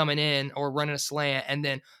like he's coming in or running a slant. And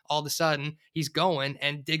then all of a sudden he's going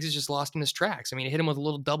and Diggs is just lost in his tracks. I mean, he hit him with a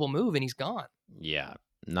little double move and he's gone. Yeah,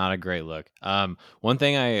 not a great look. One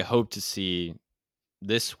thing I hope to see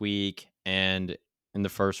this week and in the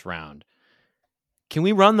first round, can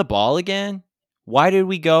we run the ball again? Why did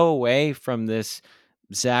we go away from this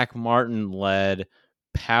Zach Martin-led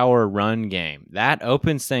power run game? That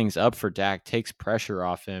opens things up for Dak, takes pressure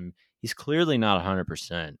off him. He's clearly not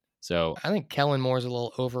 100%. So I think Kellen Moore is a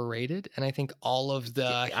little overrated, and I think all of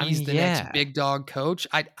the he's the next big dog coach.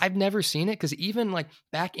 I've never seen it because even like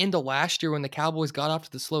back into last year when the Cowboys got off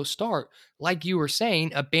to the slow start, like you were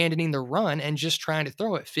saying, abandoning the run and just trying to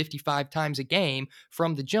throw it 55 times a game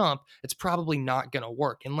from the jump, it's probably not going to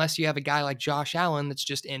work unless you have a guy like Josh Allen that's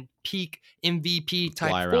just in peak MVP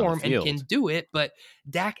type form and can do it. But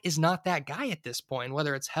Dak is not that guy at this point.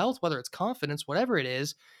 Whether it's health, whether it's confidence, whatever it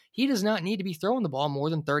is, he does not need to be throwing the ball more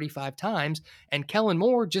than 35 times, and Kellen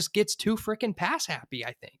Moore just gets too freaking pass happy,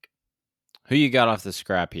 I think. Who you got off the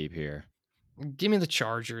scrap heap here? Give me the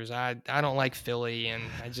Chargers. I don't like Philly, and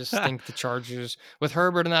I just think the Chargers with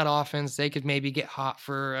Herbert in that offense, they could maybe get hot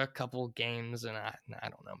for a couple games, and I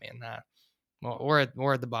don't know, man. Well,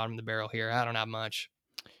 we're at the bottom of the barrel here. I don't have much.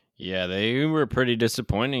 Yeah, they were pretty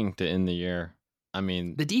disappointing to end the year. I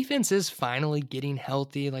mean, The defense is finally getting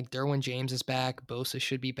healthy. Like Derwin James is back, Bosa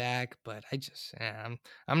should be back, but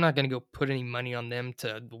I'm not gonna go put any money on them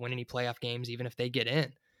to win any playoff games, even if they get in.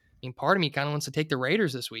 I mean, part of me kind of wants to take the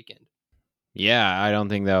Raiders this weekend. yeah, I don't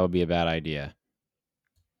think that would be a bad idea.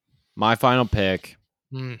 My final pick.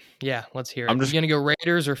 Yeah, let's hear I'm it. You just gonna go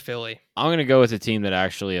Raiders or Philly? I'm gonna go with a team that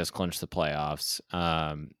actually has clinched the playoffs.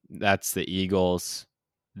 That's the Eagles.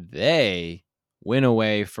 They went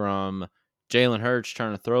away from Jalen Hurts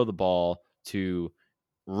trying to throw the ball to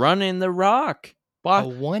running the rock. A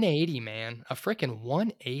 180, man. A freaking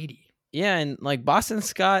 180. Yeah, and like Boston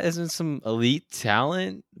Scott isn't some elite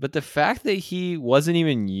talent, but the fact that he wasn't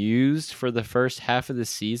even used for the first half of the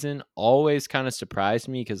season always kind of surprised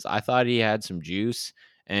me because I thought he had some juice,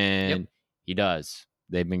 Yep. and he does.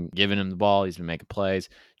 They've been giving him the ball, he's been making plays.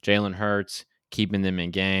 Jalen Hurts keeping them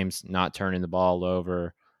in games, not turning the ball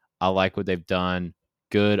over. I like what they've done.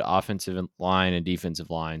 Good offensive line and defensive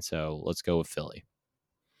line. So let's go with Philly.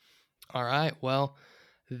 All right. Well,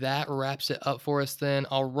 that wraps it up for us then.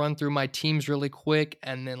 I'll run through my teams really quick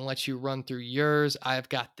and then let you run through yours. I've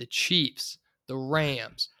got the Chiefs, the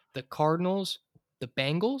Rams, the Cardinals, the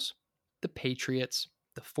Bengals, the Patriots,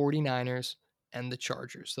 the 49ers, and the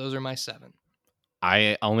Chargers. Those are my 7.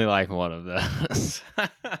 I only like one of those.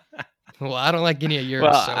 Well, I don't like any of yours,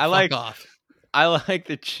 Well, so fuck off. I like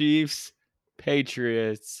the Chiefs,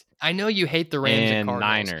 Patriots, I know you hate the Rams and and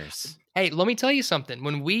Cardinals. Niners. Hey, let me tell you something.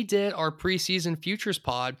 When we did our preseason futures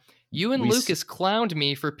pod, you and We Lucas clowned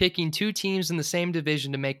me for picking 2 teams in the same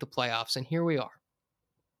division to make the playoffs, and here we are.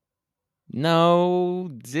 No,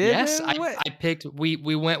 Yes, didn't we? I picked. We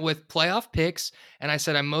went with playoff picks, and I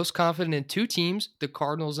said I'm most confident in 2 teams, the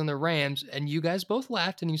Cardinals and the Rams. And you guys both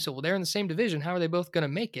laughed, and you said, "Well, they're in the same division. How are they both going to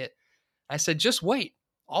make it?" I said, "Just wait.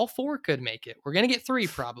 All 4 could make it. We're going to get 3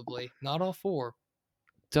 probably, not all 4,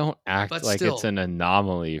 Don't act but like it's still." an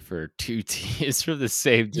anomaly for 2 teams from the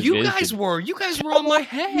same You division. guys were on my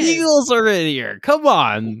head. Eagles are in here. Come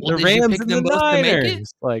on, Well, the did you Rams pick and them the both to make it?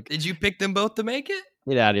 Niners. Like, Did you pick them both to make it?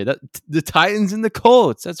 get out of here. The Titans and the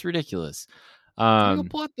Colts. That's ridiculous. I gotta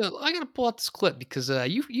pull out this clip because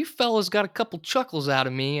you fellas got a couple chuckles out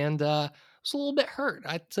of me, and I was a little bit hurt.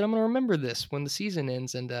 I said I'm gonna remember this when the season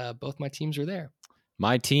ends, and both my teams are there.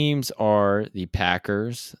 My teams are the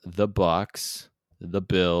Packers, the Bucks, the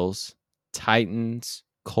Bills, Titans,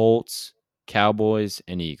 Colts, Cowboys,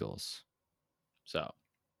 and Eagles. So,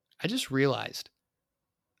 I just realized,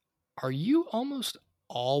 are you almost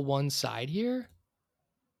all one side here?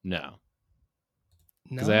 no.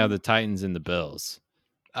 Because I have No. the Titans and the Bills.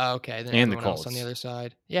 Oh, okay, then And the everyone else on the Colts. other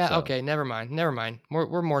side. Yeah. So- Okay. Never mind. Never mind.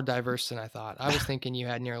 We're more diverse than I thought. I was thinking you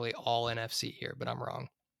had nearly all NFC here, but I'm wrong.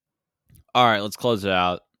 All right, let's close it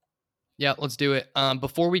out. Yeah, let's do it.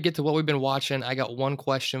 Before we get to what we've been watching, I got one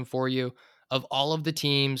question for you. Of all of the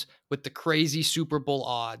teams with the crazy Super Bowl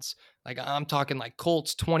odds, like I'm talking like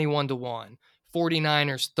Colts 21-1,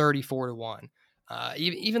 49ers 34-1,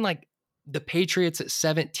 even like the Patriots at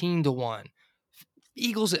 17-1,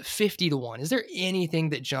 Eagles at 50-1. Is there anything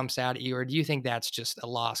that jumps out at you, or do you think that's just a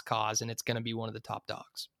lost cause and it's going to be one of the top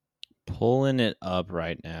dogs? Pulling it up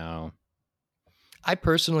right now. I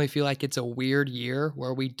personally feel like it's a weird year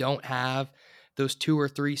where we don't have those 2 or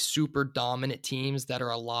 3 super dominant teams that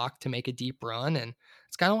are a lock to make a deep run. And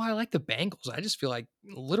it's kind of why I like the Bengals. I just feel like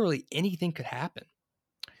literally anything could happen.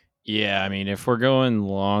 Yeah, I mean, if we're going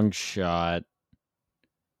long shot,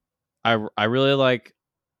 I really like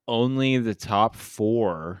only the top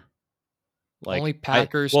 4. Like Only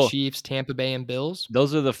Packers, Chiefs, Tampa Bay, and Bills.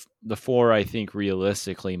 Those are the 4 I think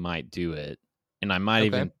realistically might do it. And I might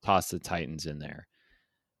even toss the Titans in there.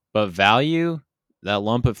 But value, that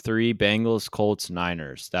lump of 3, Bengals, Colts,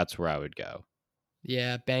 Niners, that's where I would go.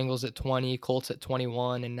 Yeah, Bengals at 20, Colts at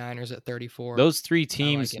 21, and Niners at 34. Those 3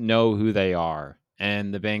 teams know who they are,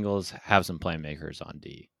 and the Bengals have some playmakers on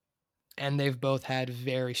D. And they've both had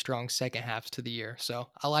very strong second halves to the year. So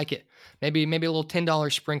I like it. Maybe a little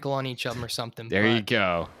 $10 sprinkle on each of them or something. There you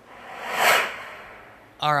go.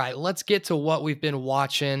 All right, let's get to what we've been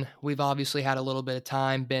watching. We've obviously had a little bit of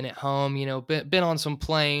time, been at home, been on some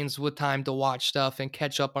planes with time to watch stuff and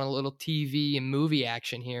catch up on a little TV and movie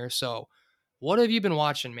action here. So what have you been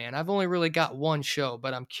watching, man? I've only really got one show,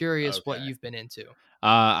 but I'm curious what you've been into.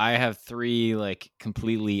 I have 3 like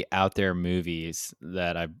completely out there movies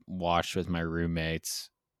that I've watched with my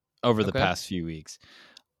roommates over the past few weeks.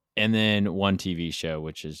 And then one TV show,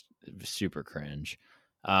 which is super cringe.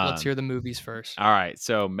 Let's hear the movies first. All right,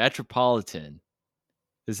 so Metropolitan.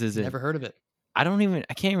 This is Never heard of it. I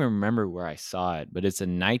can't even remember where I saw it, but it's a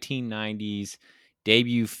 1990s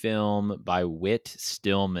debut film by Whit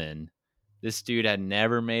Stillman. This dude had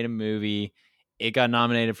never made a movie. It got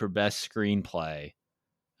nominated for best screenplay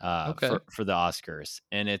Okay. for the Oscars,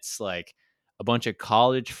 and it's like a bunch of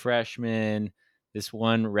college freshmen. This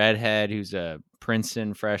one redhead who's a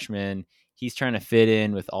Princeton freshman, he's trying to fit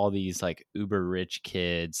in with all these like uber rich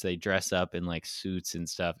kids. They dress up in like suits and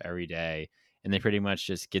stuff every day, and they pretty much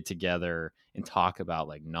just get together and talk about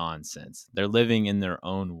like nonsense. They're living in their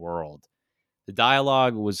own world. The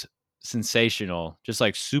dialogue was sensational, just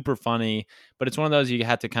like super funny, but it's one of those you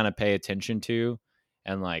have to kind of pay attention to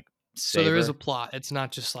and like So there is savor. a plot. It's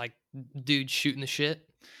not just like dudes shooting the shit.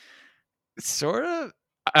 Sort of.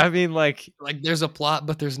 I mean, like, Like there's a plot,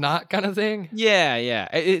 but there's not kind of thing. yeah.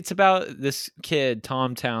 It's about this kid,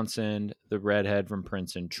 Tom Townsend, the redhead from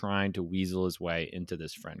Princeton, trying to weasel his way into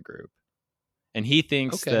this friend group. And he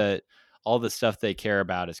thinks Okay. that all the stuff they care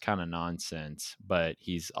about is kind of nonsense, but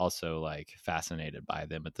he's also like fascinated by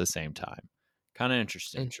them at the same time. Kind of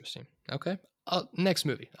interesting. Interesting. Okay. Next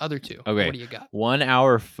movie. Other two. Okay. What do you got? 1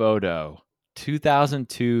 Hour Photo,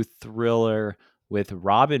 2002 thriller with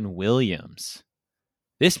Robin Williams.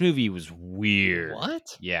 This movie was weird.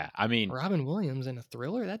 What? Yeah. I mean, Robin Williams in a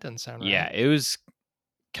thriller? That doesn't sound right. yeah, it was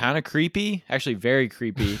kind of creepy, actually very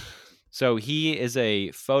creepy. So he is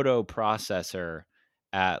a photo processor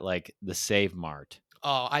at like the Save Mart.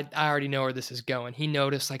 Oh, I already know where this is going. He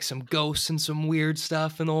noticed like some ghosts and some weird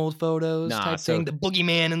stuff in old photos Nah, type so thing. The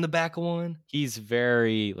boogeyman in the back of one. he's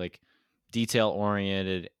very like detail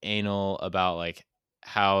oriented, anal about like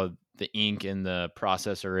how the ink in the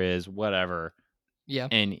processor is, whatever. Yeah.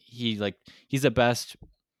 And he's the best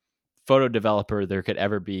photo developer there could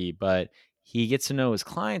ever be, but he gets to know his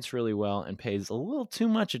clients really well and pays a little too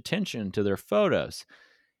much attention to their photos.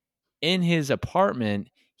 In his apartment,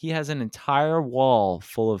 he has an entire wall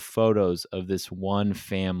full of photos of this one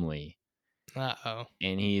family, Uh-oh.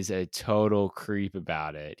 and he's a total creep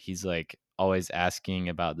about it. He's like always asking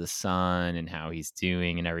about the son and how he's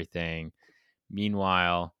doing and everything.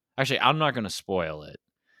 Meanwhile, actually, I'm not going to spoil it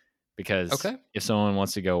because Okay. if someone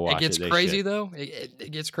wants to go watch It gets they crazy should. though.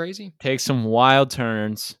 It gets crazy. Takes some wild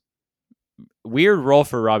turns. Weird role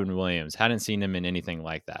for Robin Williams. Hadn't seen him in anything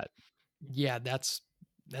like that. Yeah, that's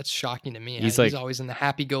shocking to me. He's He's like, always in the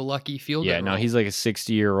happy-go-lucky feel-good yeah, no, role. he's like a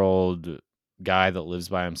 60-year-old guy that lives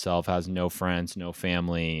by himself, has no friends, no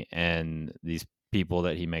family, and these people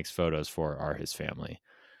that he makes photos for are his family.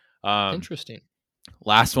 Interesting.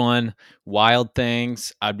 Last one, Wild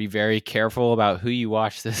Things. I'd be very careful about who you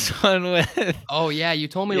watch this one with. Oh yeah, you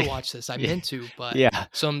told me to Yeah, watch this. I yeah, meant to, but yeah.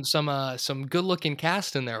 some good-looking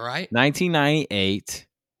cast in there, right? 1998.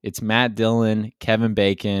 It's Matt Dillon, Kevin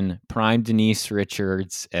Bacon, prime Denise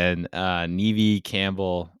Richards, and Neve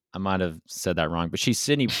Campbell. I might have said that wrong, but she's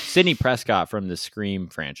Sydney Prescott from the Scream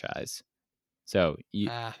franchise. So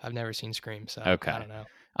I've never seen Scream, so okay. I don't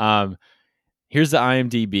know. Here's the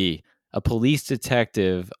IMDb. A police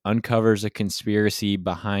detective uncovers a conspiracy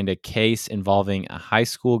behind a case involving a high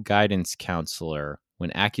school guidance counselor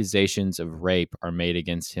when accusations of rape are made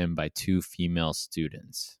against him by two female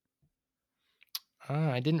students.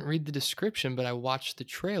 I didn't read the description, but I watched the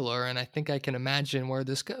trailer, and I think I can imagine where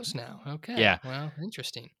this goes now. Okay. Yeah. Well,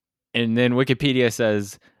 interesting. And then Wikipedia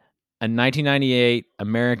says a 1998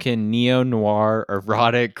 American neo-noir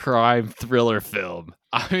erotic crime thriller film.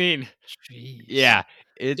 I mean, Jeez. yeah.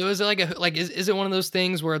 So is it is it one of those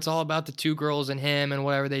things where it's all about the two girls and him and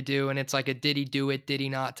whatever they do, and it's like a did he do it, did he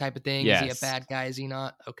not type of thing? Yes. Is he a bad guy? Is he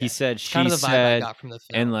not? Okay. He said, It's she kind of the vibe I said, got from the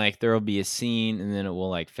film. and like there will be a scene, and then it will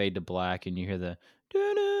like fade to black, and you hear the,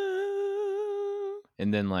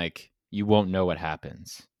 and then like you won't know what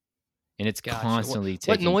happens, and it's Gotcha. constantly What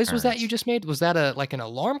taking noise was that you turns. just made? Was that like an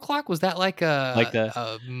alarm clock? Was that like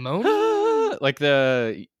a moaning? Like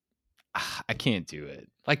the I can't do it.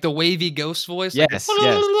 Like the wavy ghost voice? Yes, Like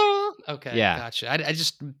yes. Okay, Yeah. gotcha. I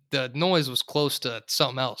just the noise was close to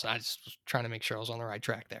something else. I just was trying to make sure I was on the right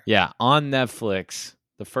track there. Yeah, on Netflix.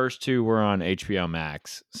 The first two were on HBO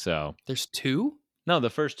Max. So There's two? no, the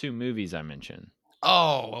first two movies I mentioned.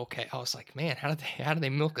 Oh, okay. I was like, man, how did they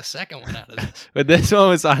milk a second one out of this? But this one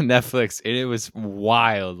was on Netflix, and it was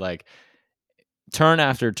wild. Like turn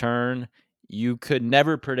after turn, you could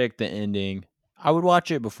never predict the ending. I would watch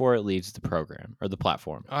it before it leaves the program or the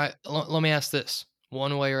platform. All right, let me ask this.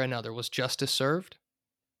 One way or another, was justice served?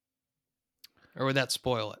 Or would that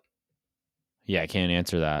spoil it? Yeah, I can't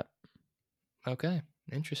answer that. Okay,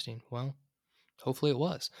 interesting. Well, hopefully it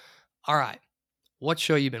was. All right. What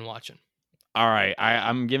show you been watching? All right,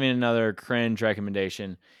 I'm giving another cringe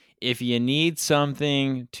recommendation. If you need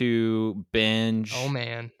something to Oh binge,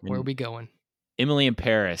 man, where are and we going? Emily in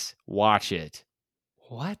Paris, watch it.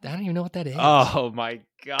 What? I don't even know what that is. Oh my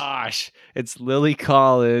gosh, it's Lily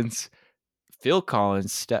Collins, Phil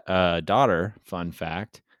Collins' daughter. Fun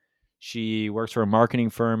fact: she works for a marketing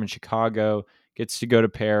firm in Chicago, gets to go to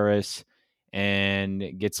Paris,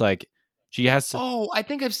 and gets like she has to. Oh, I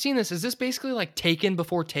think I've seen this. Is this basically like Taken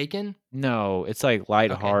before Taken? No, it's like Okay,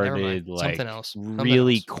 never mind. lighthearted, Something like else. Something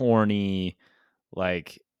really else. corny.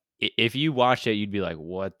 Like if you watch it, you'd be like,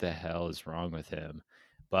 "What the hell is wrong with him?"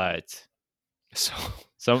 But So,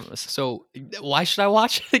 some so why should I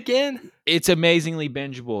watch it again? it's amazingly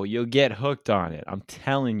bingeable. You'll get hooked on it. I'm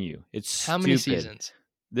telling you, it's How many stupid. seasons?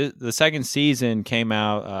 The second season came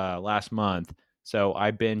out last month, so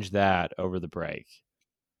I binged that over the break.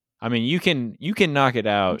 I mean, you can knock it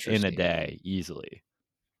out in a Interesting. day easily.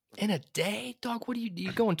 In a day, dog? What do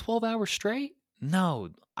you going 12 hours straight? No,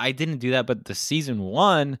 I didn't do that, but the season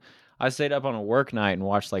 1, I stayed up on a work night and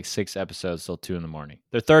watched like 6 episodes till 2 in the morning.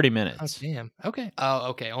 They're 30 Oh minutes. damn. Okay. Oh,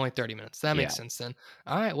 okay. Only 30 minutes. That Yeah. makes sense then.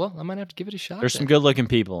 All right. Well, I might have to give it a shot There's some then. good-looking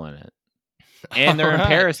people in it, All and they're in right.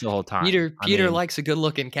 Paris the whole time. I Peter mean, likes a good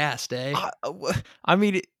looking cast, eh? I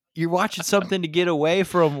mean, you're watching something to get away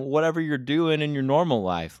from whatever you're doing in your normal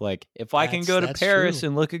life. Like, if I can go to That's Paris true.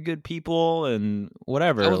 and look at good people and I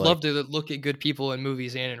whatever, would like, love to look at good people in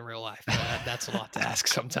movies and in real life. That's a lot to ask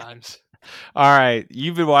sometimes. all right,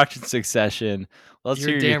 you've been watching Succession. Let's You're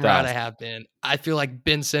hear your damn right I thoughts. have been. I feel like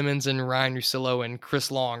Ben Simmons and Ryan Russillo and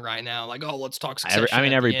Chris Long right now. Like, oh, let's talk I Succession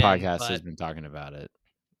mean, at every the end. podcast has But been talking about it.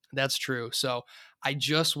 that's true. So I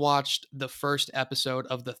just watched the first episode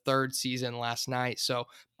of the third season last night. So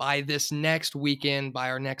by this next weekend,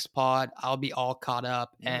 by our next pod, I'll be all caught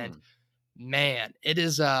up. And Mm. man,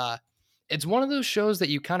 it's one of those shows that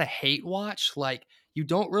you kind of hate watch. Like you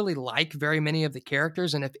don't really like very many of the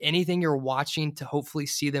characters. And if anything, you're watching to hopefully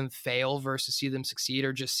see them fail versus see them succeed,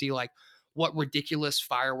 or just see like what ridiculous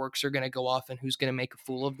fireworks are going to go off and who's going to make a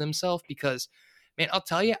fool of themselves. Because man, I'll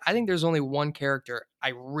tell you, I think there's only one character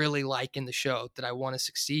I really like in the show that I want to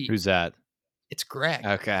succeed. Who's that? It's Greg.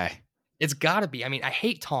 Okay. It's got to be. I mean, I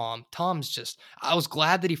hate Tom. Tom's just, I was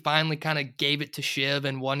glad that he finally kind of gave it to Shiv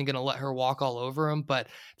and wasn't going to let her walk all over him. But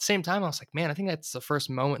at the same time, I was like, man, I think that's the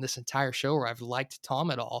first moment in this entire show where I've liked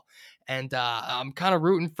Tom at all. And I'm kind of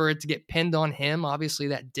rooting for it to get pinned on him. Obviously,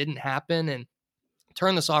 that didn't happen. And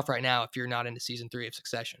turn this off right now if you're not into season 3 of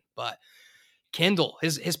Succession. But Kendall,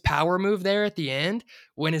 his power move there at the end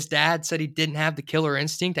when his dad said he didn't have the killer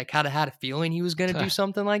instinct, I kind of had a feeling he was going to do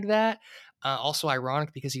something like that. Also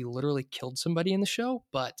ironic because he literally killed somebody in the show,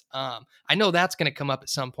 but I know that's going to come up at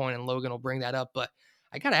some point, and Logan will bring that up. But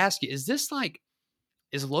I got to ask you, is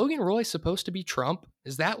Logan Roy supposed to be Trump?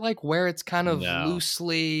 Is that like where it's kind of No.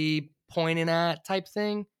 loosely pointing at type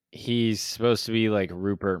thing? He's supposed to be like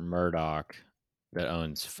Rupert Murdoch that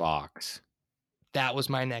owns Fox. That was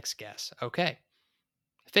my next guess. Okay.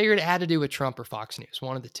 Figured it had to do with Trump or Fox News,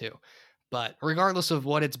 one of the two. But regardless of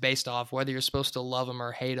what it's based off, whether you're supposed to love him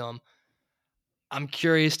or hate him, I'm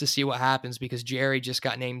curious to see what happens because Jerry just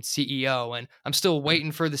got named CEO, and I'm still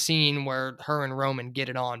waiting for the scene where her and Roman get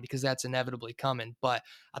it on because that's inevitably coming. But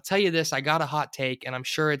I'll tell you this, I got a hot take, and I'm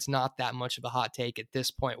sure it's not that much of a hot take at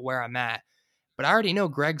this point where I'm at. But I already know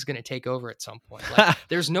Greg's going to take over at some point. Like,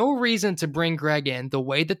 there's no reason to bring Greg in the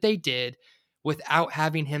way that they did without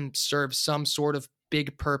having him serve some sort of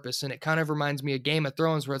big purpose. And it kind of reminds me of Game of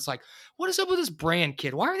Thrones, where it's like, what is up with this Bran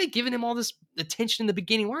kid? Why are they giving him all this attention in the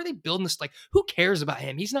beginning? Why are they building this? Like, who cares about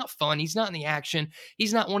him? He's not fun. He's not in the action.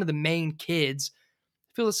 He's not one of the main kids.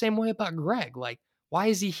 I feel the same way about Greg. Like, why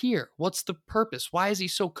is he here? What's the purpose? Why is he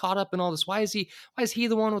so caught up in all this? Why is he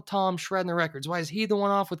the one with Tom shredding the records? Why is he the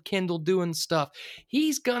one off with Kendall doing stuff?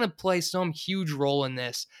 He's gonna play some huge role in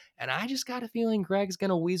this. And I just got a feeling Greg's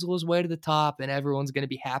gonna weasel his way to the top and everyone's gonna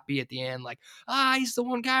be happy at the end. Like, he's the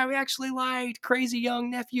one guy we actually liked. Crazy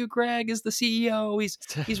young nephew Greg is the CEO.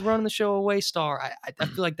 He's running the show a Waystar. I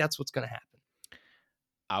feel like that's what's gonna happen.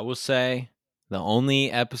 I will say the only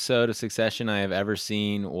episode of Succession I have ever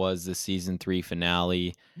seen was the season 3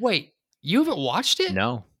 finale. Wait, you haven't watched it?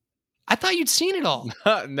 No. I thought you'd seen it all.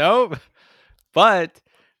 Nope. But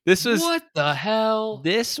this was What the hell?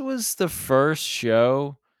 this was the first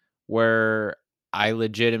show where I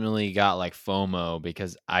legitimately got like FOMO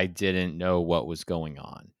because I didn't know what was going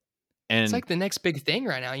on. It's And like the next big thing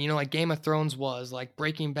right now. You know, like Game of Thrones was, like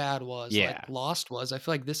Breaking Bad was, like yeah. Lost was. I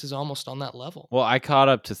feel like this is almost on that level. Well, I caught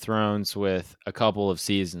up to Thrones with a couple of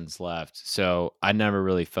seasons left, so I never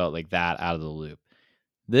really felt like that out of the loop.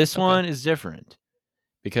 This Okay. one is different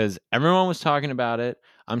because everyone was talking about it.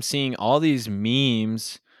 I'm seeing all these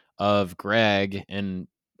memes of Greg and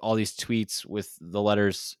all these tweets with the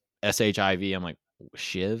letters SHIV. I'm like,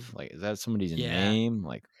 Shiv? Like, is that somebody's Yeah. name?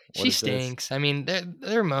 Like, what She is this? stinks. I mean,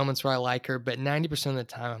 there are moments where I like her, but 90% of the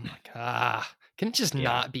time I'm like, can it just Yeah.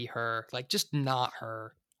 not be her? Like, just not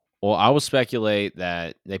her. Well, I will speculate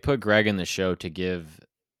that they put Greg in the show to give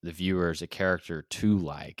the viewers a character to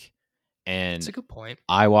like. That's And a good point.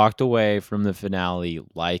 I walked away from the finale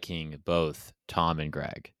liking both Tom and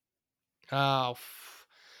Greg. Oh,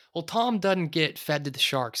 well, Tom doesn't get fed to the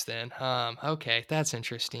sharks then. Okay, that's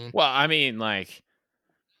interesting. Well, I mean, like,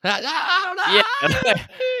 I don't yeah, know.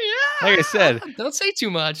 like I said, Don't say too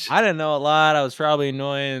much. I didn't know a lot. I was probably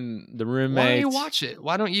annoying the Why don't you roommates. watch it?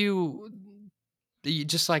 Why don't you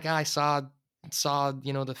just like I saw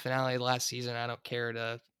the finale last season. I don't care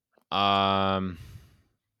to. Um,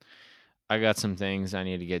 I got some things I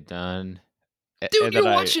need to get done. Dude, That you're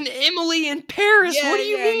I watching Emily in Paris. What do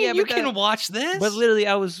you yeah, mean? You can watch but this? literally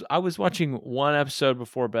I was watching one episode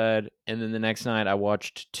before bed, and then the next night I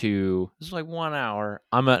watched two. This is like 1 hour.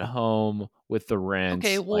 I'm at home with the Okay, rent,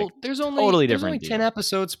 like well, there's only totally there's only different 10 deal.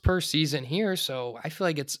 episodes per season here, so I feel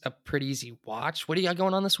like it's a pretty easy watch. What do you got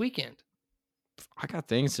going on this weekend? I got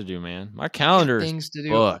things to do, man. My You got calendar is things to do.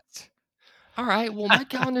 booked. All right, well, my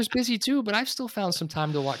calendar's busy too, but I've still found some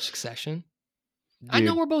time to watch Succession. I know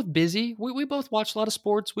Dude, we're both busy. We both watch a lot of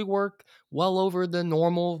sports. We work well over the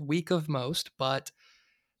normal week of most, but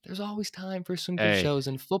there's always time for some good hey, shows.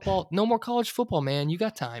 And football, no more college football, man. You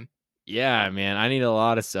got time. yeah, man, I need a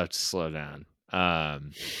lot of stuff to slow down.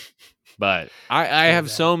 But I Feel have that.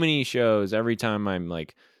 so many shows every time I'm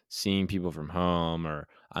like seeing people from home or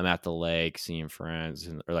I'm at the lake seeing friends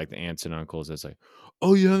or like the aunts and uncles. It's like,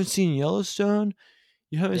 oh, you haven't seen Yellowstone?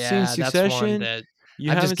 You haven't seen Yeah, that's one Succession? that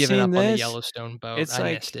You I've just haven't given seen up on the this? Yellowstone boat. It's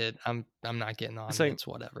I missed like it. I'm not getting it's on it. like It's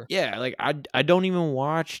whatever. yeah, like I don't even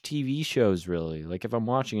watch TV shows really. Like if I'm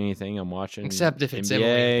watching anything, I'm watching Except if it's Emily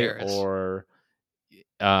in NBA Paris. or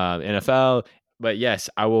NFL. But yes,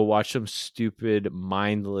 I will watch some stupid,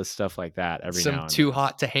 mindless stuff like that every Some now and too then.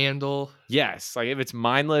 hot to handle. Yes, like if it's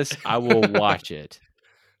mindless, I will watch it.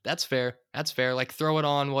 That's fair. That's fair. Like throw it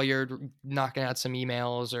on while you're knocking out some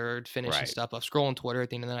emails or finishing Right. stuff up, scrolling Twitter at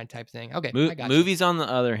the end of the night type thing. Okay, I got you. Movies, on the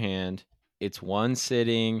other hand, it's one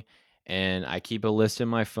sitting, and I keep a list in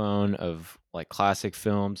my phone of like classic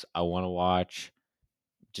films I want to watch,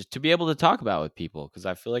 just to be able to talk about with people because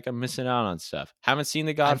I feel like I'm missing out on stuff. Haven't seen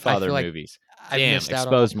the I Godfather feel like movies. I've Damn, missed out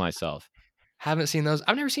on. exposed myself. Haven't seen those.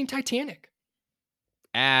 I've never seen Titanic.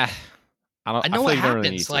 Ah, I I know feel what like you don't really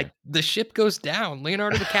need happens. to. Like the ship goes down.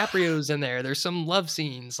 Leonardo DiCaprio's in there. There's some love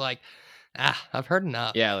scenes. Like, I've heard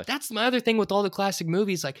enough. Yeah, like, That's my other thing with all the classic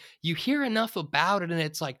movies. Like, you hear enough about it, and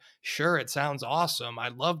it's like, sure, it sounds awesome.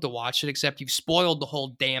 I'd love to watch it, except you've spoiled the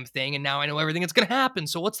whole damn thing, and now I know everything that's gonna happen.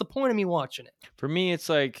 So what's the point of me watching it? for me, it's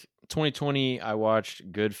like 2020. I watched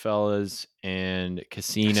Goodfellas and I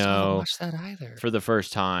still haven't Casino watched that either. for the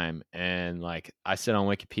first time, and like I sit on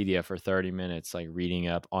Wikipedia for 30 minutes like reading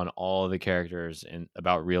up on all the characters and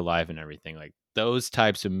about real life and everything. Like those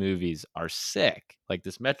types of movies are sick. Like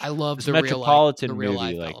I love this the Metropolitan real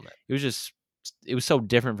life movie, like element. it was so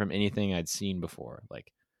different from anything I'd seen before.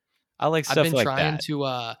 Like I like I've stuff been like trying that. to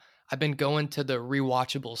I've been going to the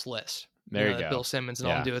rewatchables list. There you That go. Bill Simmons and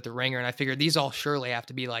all them Yeah. do at the Ringer, and I figured these all surely have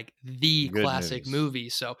to be like the Good classic movies.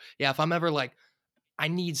 movies. So yeah, if I'm ever like I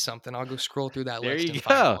need something, I'll go scroll through that There list you and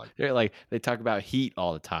find go. one. They're like they talk about Heat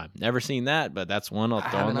all the time. Never seen that, but that's one I'll I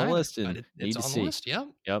throw on haven't the either, list but and need it's to on the see. list. Yep,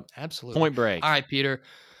 Yep. absolutely. Point Break. All right, Peter,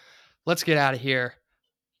 let's get out of here.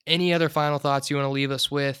 Any other final thoughts you want to leave us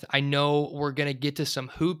with? I know we're going to get to some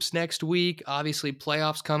hoops next week. Obviously,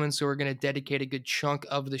 playoffs coming, so we're going to dedicate a good chunk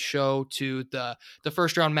of the show to the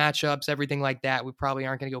first round matchups, everything like that. We probably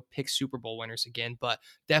aren't going to go pick Super Bowl winners again, but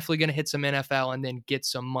definitely going to hit some NFL and then get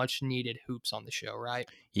some much needed hoops on the show, right?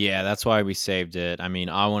 Yeah, that's why we saved it. I mean,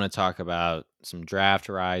 I want to talk about some draft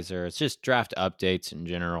risers, just draft updates in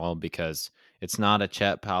general, because it's not a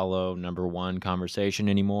Chet Paolo #1 conversation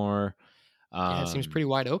anymore. Yeah, it seems pretty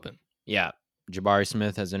wide open. Yeah, Jabari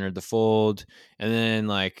Smith has entered the fold, and then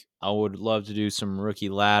like I would love to do some rookie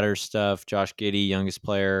ladder stuff. Josh Giddey, youngest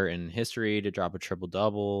player in history to drop a triple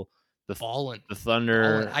double. Ballin'. The Ballin'.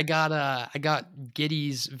 Thunder. I got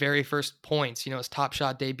Giddy's very first points, his top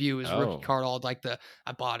shot debut, his rookie Oh, card, all like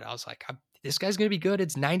I bought it. I was like, this guy's gonna be good.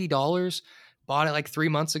 It's $90. Bought it like 3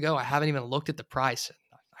 months ago. I haven't even looked at the price.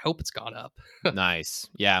 I hope it's gone up. nice.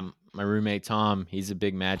 Yeah, my roommate Tom, he's a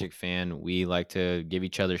big Magic fan. We like to give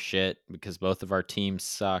each other shit because both of our teams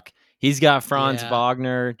suck. He's got Franz Yeah.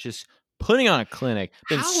 Wagner just putting on a clinic.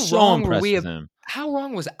 Been How so wrong were impressed we? with him. How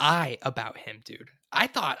wrong was I about him, dude? I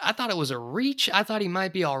thought it was a reach. I thought he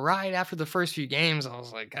might be all right after the first few games. I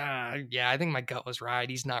was like, yeah, I think my gut was right.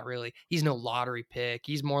 He's no lottery pick.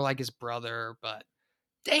 He's more like his brother, but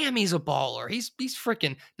damn, he's a baller. He's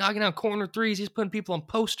freaking knocking out corner threes. He's putting people on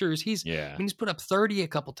posters. Yeah. He's put up 30 a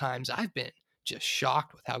couple times. I've been just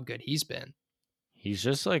shocked with how good he's been. He's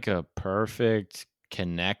just like a perfect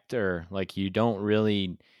connector. Like you don't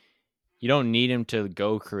need him to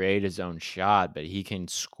go create his own shot, but he can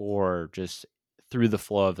score just through the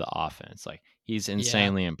flow of the offense. Like he's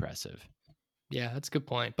insanely impressive. Yeah, that's a good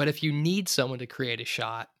point. But if you need someone to create a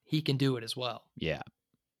shot, he can do it as well. Yeah.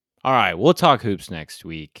 All right, we'll talk hoops next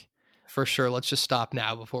week. For sure. Let's just stop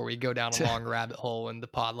now before we go down a long rabbit hole and the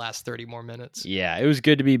pod lasts 30 more minutes. Yeah, it was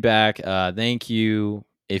good to be back. Thank you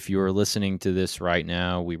if you are listening to this right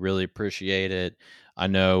now. We really appreciate it. I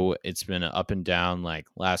know it's been an up and down like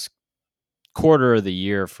last quarter of the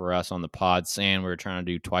year for us on the pod, saying we're trying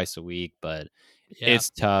to do twice a week, but it's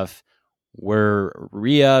tough. We're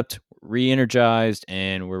re-upped, re-energized,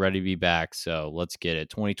 and we're ready to be back. So let's get it.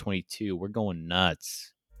 2022, we're going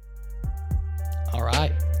nuts. All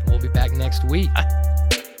right. We'll be back next week.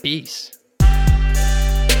 Peace.